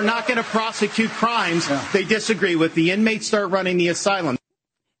say they're not going to prosecute crimes they disagree with. The inmates start running the asylum.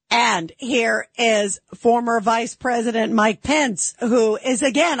 And here is former Vice President Mike Pence, who is,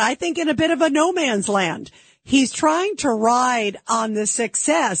 again, I think, in a bit of a no man's land. He's trying to ride on the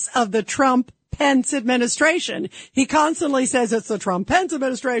success of the Trump-Pence administration. He constantly says it's the Trump-Pence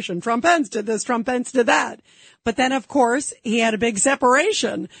administration. Trump-Pence did this, Trump-Pence did that. But then, of course, he had a big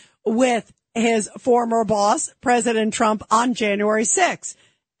separation with his former boss, President Trump, on January 6th.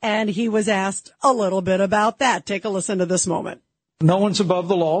 And he was asked a little bit about that. Take a listen to this moment. No one's above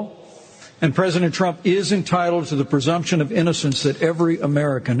the law, and President Trump is entitled to the presumption of innocence that every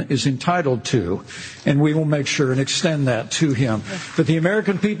American is entitled to, and we will make sure and extend that to him. But the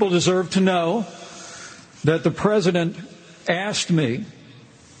American people deserve to know that the president asked me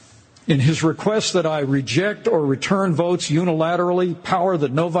in his request that I reject or return votes unilaterally, power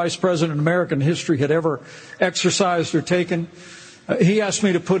that no vice president in American history had ever exercised or taken. He asked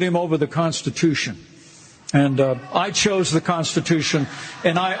me to put him over the Constitution. And I chose the Constitution,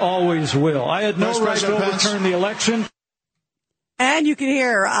 and I always will. I had no right to overturn the election. And you can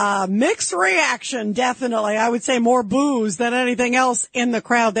hear mixed reaction, definitely. I would say more boos than anything else in the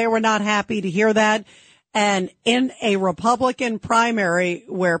crowd. They were not happy to hear that. And in a Republican primary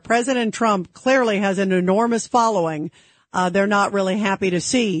where President Trump clearly has an enormous following, they're not really happy to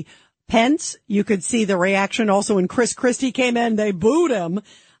see Pence. You could see the reaction also when Chris Christie came in. They booed him.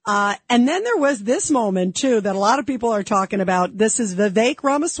 And then there was this moment, too, that a lot of people are talking about. This is Vivek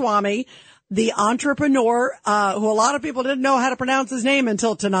Ramaswamy, the entrepreneur, who a lot of people didn't know how to pronounce his name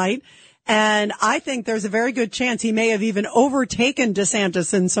until tonight. And I think there's a very good chance he may have even overtaken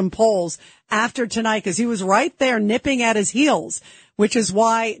DeSantis in some polls after tonight, because he was right there nipping at his heels, which is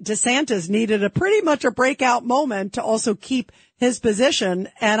why DeSantis needed a pretty much a breakout moment to also keep his position.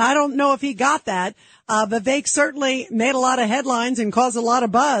 And I don't know if he got that. Vivek certainly made a lot of headlines and caused a lot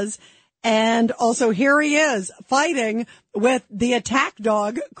of buzz. And also here he is fighting with the attack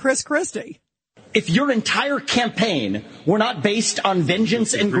dog, Chris Christie. If your entire campaign were not based on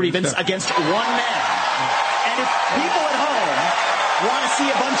vengeance and grievance against one man, and if people at home want to see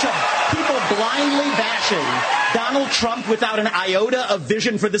a bunch of people blindly bashing Donald Trump without an iota of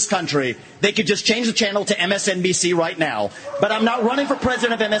vision for this country, they could just change the channel to MSNBC right now. But I'm not running for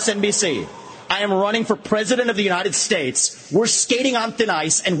president of MSNBC. I am running for president of the United States. We're skating on thin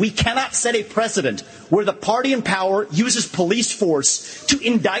ice, and we cannot set a precedent where the party in power uses police force to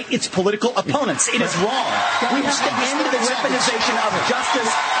indict its political opponents. It is wrong. We have to end the weaponization of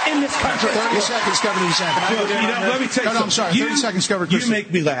justice in this country. 30 seconds, Governor DeSantis. Let me tell you something. I'm sorry. 30 seconds, Governor Christie. You make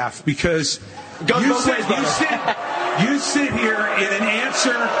me laugh because you sit here in an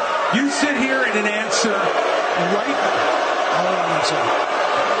answer. You sit here in an answer right. Hold on one second.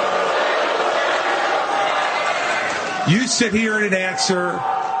 You sit here and answer. Go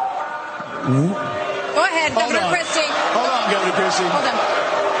ahead, Governor Christie. Hold on, Governor Christie. Hold on.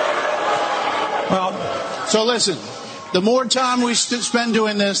 Well, so listen, the more time we spend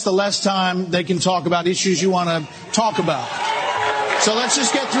doing this, the less time they can talk about issues you want to talk about. So let's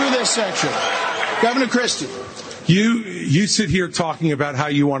just get through this section. Governor Christie. You sit here talking about how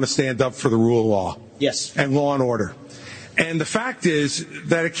you want to stand up for the rule of law. Yes. And law and order. And the fact is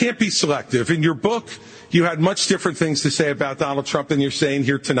that it can't be selective. In your book, you had much different things to say about Donald Trump than you're saying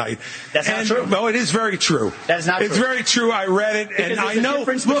here tonight. That's not true. No, it is very true. That is not true. It's very true. I read it, because and there's I know. a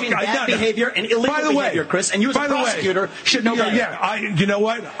difference between bad behavior and illegal behavior, Chris. And you, as a prosecutor, should know better. Yeah, you know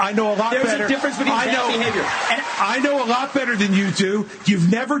what? I know a lot better. There's a difference between bad behavior. And I know a lot better than you do. You've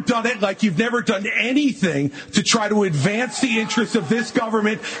never done it like you've never done anything to try to advance the interests of this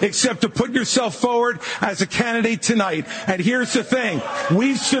government except to put yourself forward as a candidate tonight. And here's the thing.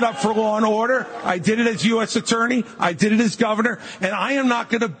 We've stood up for law and order. I did it as U.S. attorney. I did it as governor. And I am not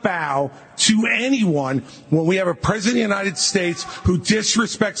going to bow to anyone when we have a president of the United States who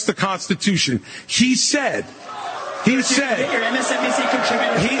disrespects the Constitution. He said, your MSNBC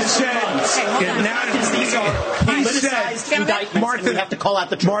contributor. He said, indictments, and we have to call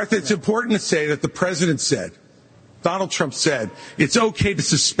out the truth. Martha, it's important to say that the president said, Donald Trump said, it's okay to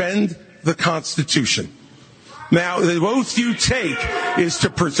suspend the Constitution. Now, the oath you take is to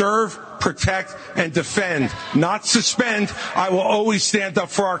preserve, protect, and defend, not suspend. I will always stand up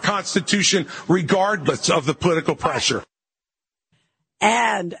for our Constitution, regardless of the political pressure.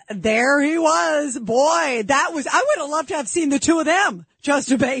 And there he was. Boy, I would have loved to have seen the two of them just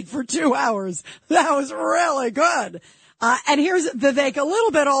debate for 2 hours. That was really good. And here's Vivek a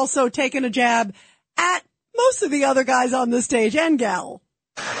little bit also taking a jab at most of the other guys on the stage and gal.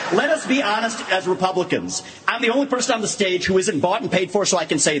 Let us be honest as Republicans. I'm the only person on the stage who isn't bought and paid for, so I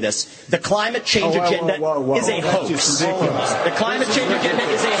can say this. The climate change agenda is a hoax. The climate change agenda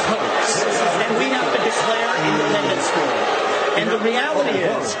is a hoax. And we have to declare independence for it. And the reality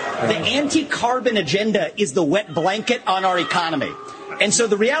is, the anti-carbon agenda is the wet blanket on our economy. And so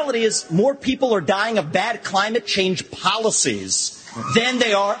the reality is, more people are dying of bad climate change policies than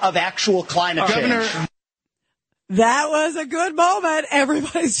they are of actual climate change. That was a good moment.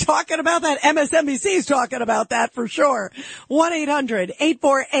 Everybody's talking about that. MSNBC's talking about that for sure.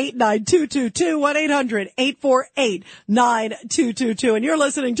 1-800-848-9222. 1-800-848-9222. And you're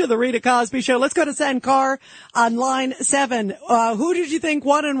listening to the Rita Cosby Show. Let's go to Sankar on line 7. Who did you think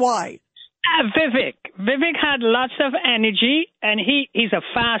won and why? Vivek. Vivek had lots of energy, and he's a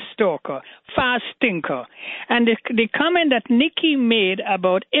fast talker, fast thinker. And the comment that Nikki made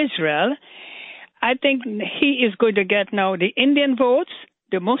about Israel, I think he is going to get now the Indian votes,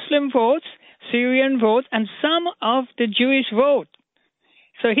 the Muslim votes, Syrian votes, and some of the Jewish vote.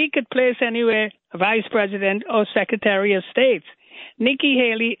 So he could place anywhere vice president or secretary of state. Nikki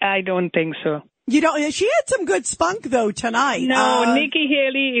Haley, I don't think so. You know, she had some good spunk, though, tonight. No, Nikki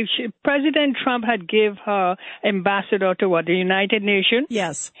Haley, President Trump had give her ambassador to the United Nations.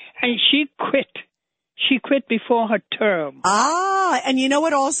 Yes. And she quit. She quit before her term. And you know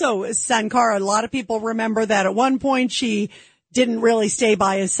what also, Sankara, a lot of people remember that at one point she didn't really stay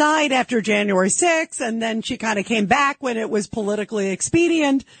by his side after January 6th, and then she kind of came back when it was politically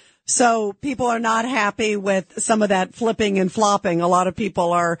expedient. So people are not happy with some of that flipping and flopping. A lot of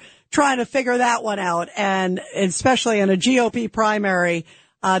people are trying to figure that one out, and especially in a GOP primary,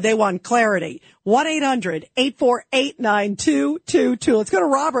 they want clarity. 1-800-848-9222. Let's go to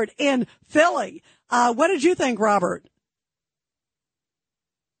Robert in Philly. What did you think, Robert?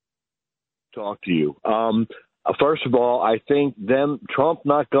 Talk to you. First of all, I think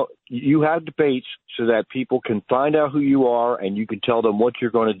you have debates so that people can find out who you are and you can tell them what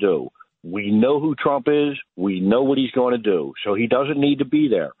you're going to do. We know who Trump is. We know what he's going to do. So he doesn't need to be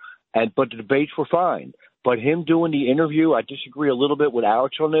there. But the debates were fine. But him doing the interview, I disagree a little bit with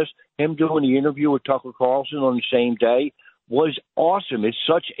Alex on this. Him doing the interview with Tucker Carlson on the same day was awesome. It's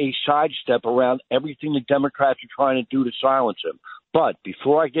such a sidestep around everything the Democrats are trying to do to silence him. But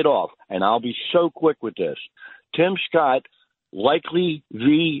before I get off, and I'll be so quick with this, Tim Scott, likely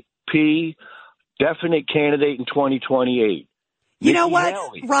VP, definite candidate in 2028. You know what,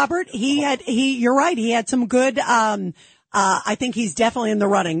 Robert? You're right. He had some good, I think he's definitely in the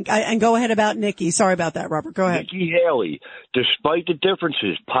running. And go ahead about Nikki. Sorry about that, Robert. Go ahead. Nikki Haley, despite the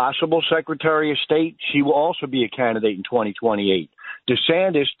differences, possible Secretary of State, she will also be a candidate in 2028.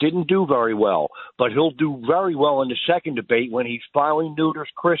 DeSantis didn't do very well, but he'll do very well in the second debate when he finally neuters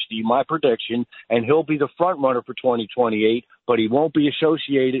Christie, my prediction, and he'll be the front runner for 2028, but he won't be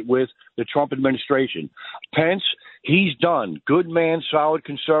associated with the Trump administration. Pence, he's done. Good man, solid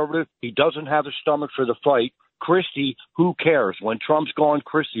conservative. He doesn't have the stomach for the fight. Christie, who cares? When Trump's gone,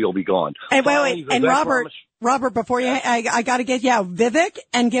 Christie will be gone. Hey, wait. And Robert, before you, I got to get Vivek,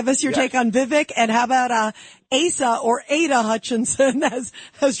 and give us your take on Vivek. And how about Asa or Ada Hutchinson, as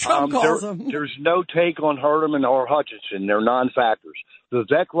Trump calls him? There's no take on Herman or Hutchinson. They're non-factors.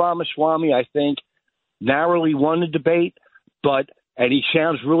 Vivek Ramaswamy, I think, narrowly won the debate, and he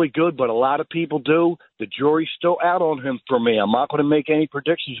sounds really good, but a lot of people do. The jury's still out on him for me. I'm not going to make any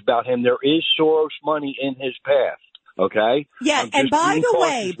predictions about him. There is Soros money in his past. Okay. Yeah, and by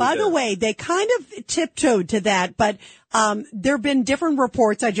the way, they kind of tiptoed to that, but there have been different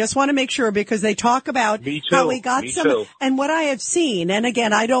reports. I just want to make sure, because they talk about how we got and what I have seen. And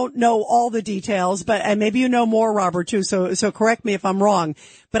again, I don't know all the details, and maybe you know more, Robert, too. So correct me if I'm wrong.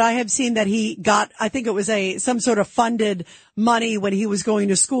 But I have seen that he got, I think it was some sort of funded money when he was going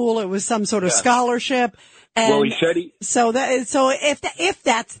to school. It was some sort of scholarship. And he said so if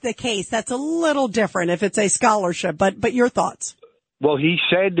that's the case, that's a little different if it's a scholarship, but your thoughts? Well, he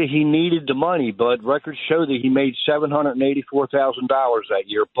said that he needed the money, but records show that he made $784,000 that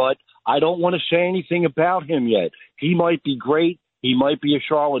year. But I don't want to say anything about him yet. He might be great. He might be a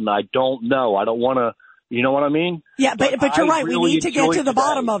charlatan. I don't know. I don't want to. You know what I mean? Yeah, but you're right. Really, we need to get to the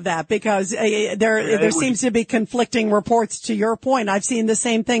bottom of that, because there seems to be conflicting reports. To your point, I've seen the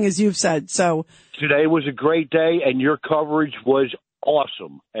same thing as you've said. So today was a great day, and your coverage was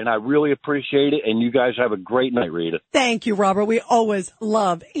awesome, and I really appreciate it. And you guys have a great night, Rita. Thank you, Robert. We always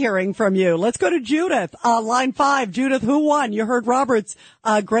love hearing from you. Let's go to Judith, line 5. Judith, who won? You heard Robert's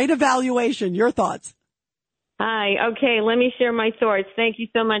great evaluation. Your thoughts? Hi. Okay, let me share my thoughts. Thank you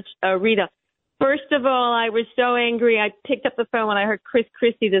so much, Rita. First of all, I was so angry. I picked up the phone when I heard Chris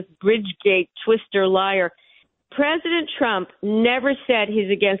Christie, this Bridgegate twister liar. President Trump never said he's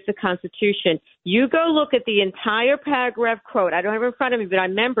against the Constitution. You go look at the entire paragraph quote. I don't have it in front of me, but I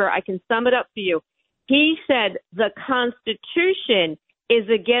remember. I can sum it up for you. He said the Constitution is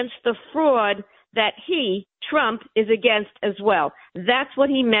against the fraud that he, Trump, is against as well. That's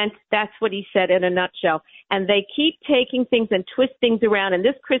what he meant. That's what he said in a nutshell. And they keep taking things and twist things around. And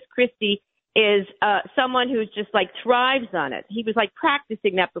this Chris Christie is someone who's just like thrives on it. He was like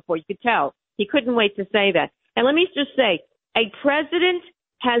practicing that before. You could tell. He couldn't wait to say that. And let me just say, a president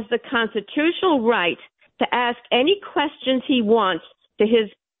has the constitutional right to ask any questions he wants to his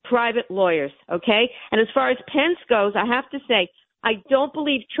private lawyers, okay? And as far as Pence goes, I have to say, I don't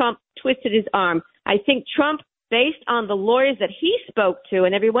believe Trump twisted his arm. I think Trump, based on the lawyers that he spoke to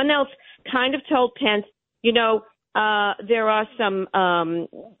and everyone else, kind of told Pence, there are some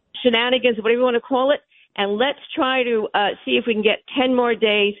shenanigans, whatever you want to call it, and let's try to see if we can get 10 more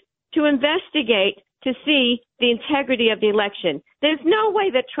days to investigate to see the integrity of the election. There's no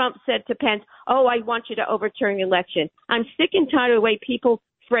way that Trump said to Pence, I want you to overturn the election. I'm sick and tired of the way people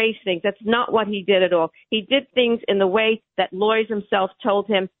phrase things. That's not what he did at all. He did things in the way that lawyers themselves told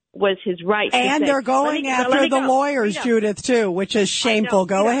him was his right. And they're going after the lawyers, Rita. Judith, too, which is shameful.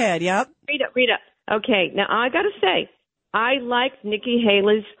 Go ahead. Yep. Rita. Okay. Now, I got to say, I liked Nikki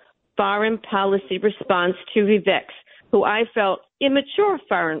Haley's foreign policy response to Vivek's, who I felt immature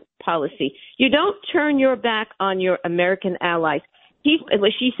foreign policy. You don't turn your back on your American allies.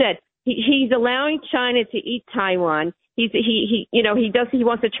 She said he's allowing China to eat Taiwan. He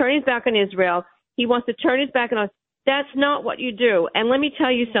wants to turn his back on Israel. He wants to turn his back on us. That's not what you do. And let me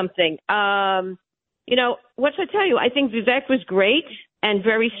tell you something. What should I tell you? I think Vivek was great and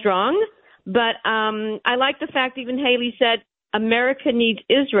very strong, but I like the fact even Haley said America needs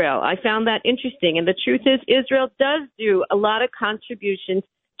Israel. I found that interesting. And the truth is, Israel does do a lot of contributions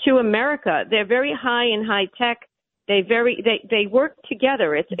to America. They're very high in high tech. They work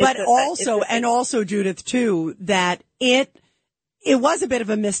together. Also, Judith, too, that it was a bit of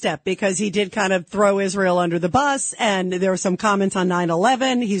a misstep because he did kind of throw Israel under the bus, and there were some comments on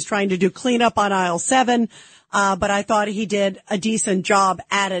 9/11. He's trying to do cleanup on aisle 7. But I thought he did a decent job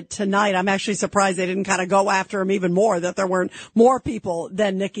at it tonight. I'm actually surprised they didn't kind of go after him even more, that there weren't more people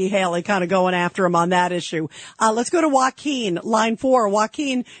than Nikki Haley kind of going after him on that issue. Let's go to Joaquin, line 4.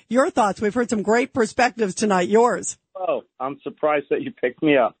 Joaquin, your thoughts. We've heard some great perspectives tonight. Yours. Oh, I'm surprised that you picked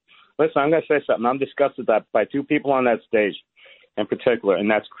me up. Listen, I'm going to say something. I'm disgusted by two people on that stage in particular,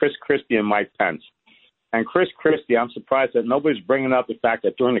 and that's Chris Christie and Mike Pence. And Chris Christie, I'm surprised that nobody's bringing up the fact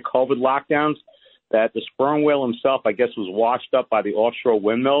that during the COVID lockdowns, that the sperm whale himself, I guess, was washed up by the offshore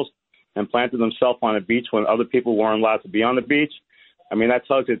windmills and planted himself on a beach when other people weren't allowed to be on the beach. I mean, that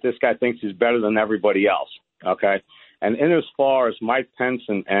tells you that this guy thinks he's better than everybody else, okay? And in as far as Mike Pence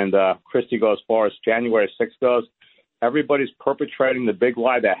and Christie go, as far as January 6th goes, everybody's perpetrating the big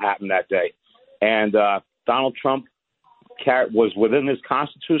lie that happened that day. And Donald Trump was within his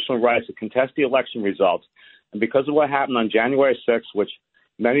constitutional rights to contest the election results. And because of what happened on January 6th, which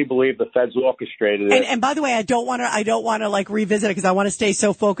many believe the feds orchestrated it. And by the way, I don't want to like revisit it because I want to stay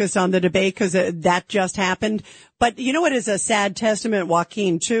so focused on the debate because that just happened. But you know what is a sad testament,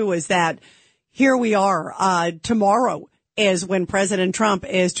 Joaquin, too, is that here we are. Tomorrow is when President Trump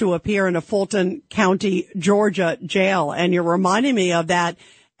is to appear in a Fulton County, Georgia jail. And you're reminding me of that.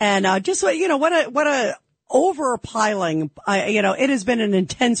 And just what a overpiling. It has been an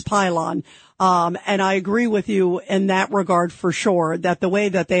intense pylon. And I agree with you in that regard for sure, that the way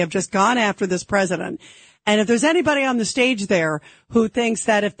that they have just gone after this president. And if there's anybody on the stage there who thinks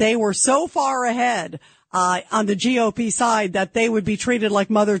that if they were so far ahead, on the GOP side that they would be treated like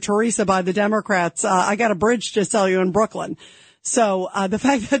Mother Teresa by the Democrats, I got a bridge to sell you in Brooklyn. So, the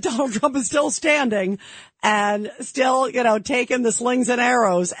fact that Donald Trump is still standing and still, taking the slings and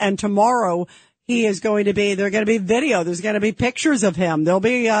arrows, and tomorrow there's going to be video. There's going to be pictures of him. There'll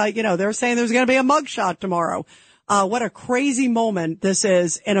be, they're saying there's going to be a mugshot tomorrow. What a crazy moment this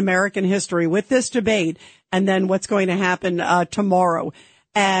is in American history with this debate and then what's going to happen, tomorrow.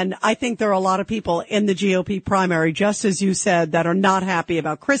 And I think there are a lot of people in the GOP primary, just as you said, that are not happy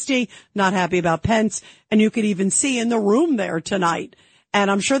about Christie, not happy about Pence. And you could even see in the room there tonight.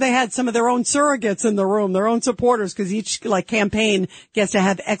 And I'm sure they had some of their own surrogates in the room, their own supporters, because each campaign gets to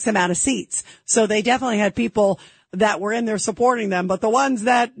have X amount of seats. So they definitely had people that were in there supporting them, but the ones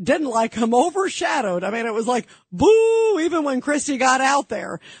that didn't like him overshadowed. I mean, it was like, boo, even when Christie got out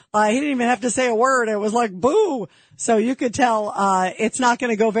there. He didn't even have to say a word. It was like, boo. So you could tell, it's not going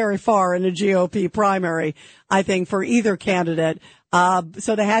to go very far in the GOP primary, I think, for either candidate.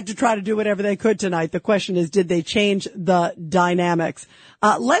 So they had to try to do whatever they could tonight. The question is, did they change the dynamics?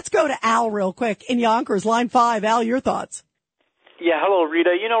 Let's go to Al real quick in Yonkers, line 5. Al, your thoughts? Yeah, hello,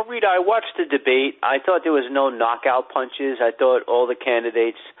 Rita. Rita, I watched the debate. I thought there was no knockout punches. I thought all the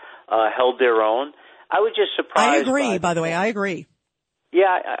candidates held their own. I was just surprised. I agree, by the way. I agree.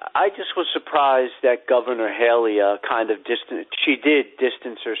 Yeah, I just was surprised that Governor Haley she did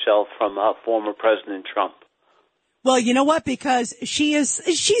distance herself from former President Trump. Well, you know what? Because she's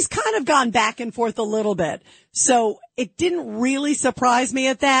kind of gone back and forth a little bit. So it didn't really surprise me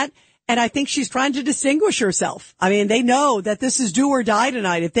at that. And I think she's trying to distinguish herself. I mean, they know that this is do or die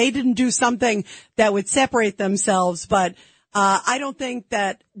tonight. If they didn't do something that would separate themselves, but I don't think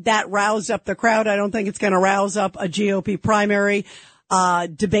that roused up the crowd. I don't think it's going to rouse up a GOP primary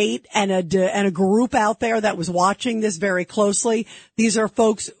debate and a group out there that was watching this very closely. These are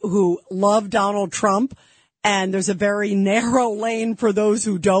folks who love Donald Trump, and there's a very narrow lane for those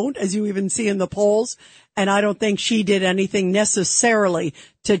who don't, as you even see in the polls. And I don't think she did anything necessarily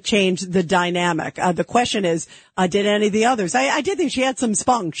to change the dynamic. The question is, did any of the others? I did think she had some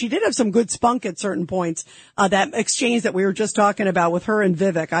spunk. She did have some good spunk at certain points. That exchange that we were just talking about with her and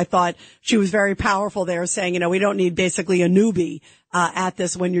Vivek, I thought she was very powerful there, saying, we don't need basically a newbie at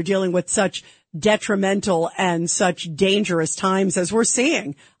this when you're dealing with such detrimental and such dangerous times as we're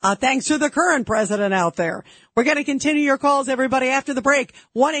seeing. Thanks to the current president out there. We're going to continue your calls, everybody, after the break.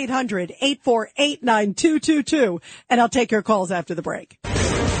 1-800-848-9222. And I'll take your calls after the break.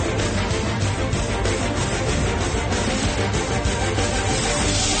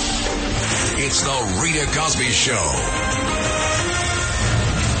 It's the Rita Cosby Show.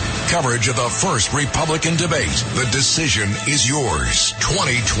 Coverage of the first Republican debate. The decision is yours.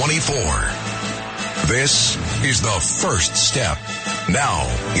 2024. This is the first step. Now,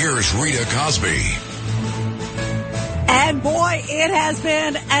 here's Rita Cosby. And boy, it has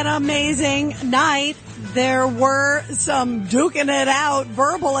been an amazing night. There were some duking it out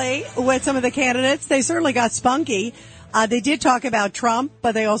verbally with some of the candidates. They certainly got spunky. They did talk about Trump,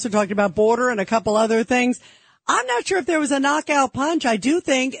 but they also talked about border and a couple other things. I'm not sure if there was a knockout punch. I do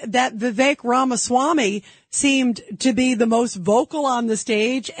think that Vivek Ramaswamy seemed to be the most vocal on the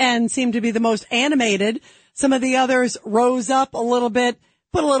stage and seemed to be the most animated. Some of the others rose up a little bit,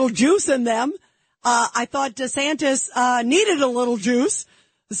 put a little juice in them. I thought DeSantis needed a little juice.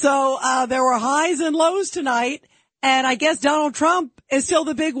 So there were highs and lows tonight. And I guess Donald Trump is still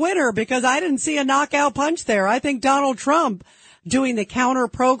the big winner because I didn't see a knockout punch there. I think Donald Trump doing the counter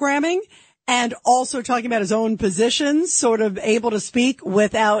programming and also talking about his own positions, sort of able to speak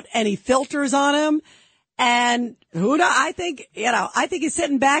without any filters on him. And I think he's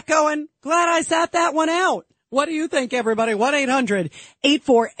sitting back going, glad I sat that one out. What do you think, everybody?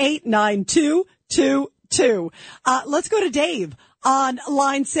 1-800-848-9222. Let's go to Dave on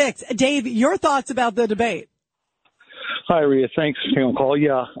line 6. Dave, your thoughts about the debate. Hi, Rita. Thanks for taking the call.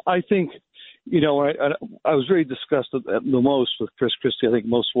 Yeah, I think, I was really disgusted the most with Chris Christie. I think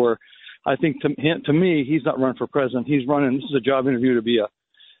most were. I think to me, he's not running for president. He's running. This is a job interview to be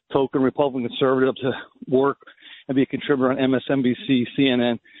token Republican conservative to work and be a contributor on MSNBC,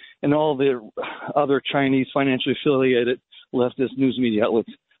 CNN, and all the other Chinese financially affiliated leftist news media outlets.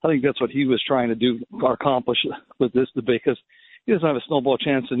 I think that's what he was trying to do or accomplish with this debate, because he doesn't have a snowball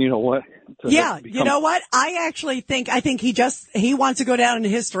chance. And you know what? You know what? I think he wants to go down in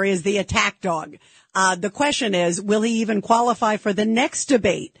history as the attack dog. The question is, will he even qualify for the next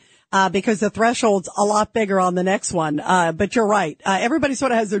debate? Because the threshold's a lot bigger on the next one. But you're right. Everybody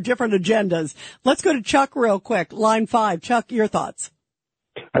sort of has their different agendas. Let's go to Chuck real quick. Line 5. Chuck, your thoughts.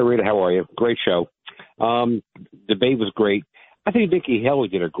 Hi, Rita. How are you? Great show. Debate was great. I think Nikki Haley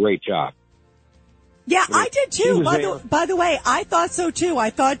did a great job. Yeah, I did too. By the way, I thought so too.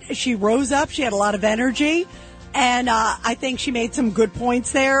 I thought she rose up. She had a lot of energy. And I think she made some good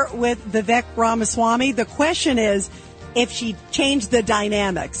points there with Vivek Ramaswamy. The question is if she changed the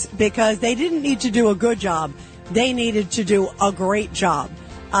dynamics, because they didn't need to do a good job. They needed to do a great job.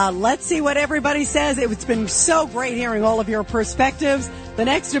 Let's see what everybody says. It's been so great hearing all of your perspectives. The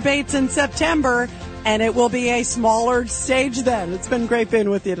next debate's in September, and it will be a smaller stage then. It's been great being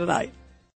with you tonight.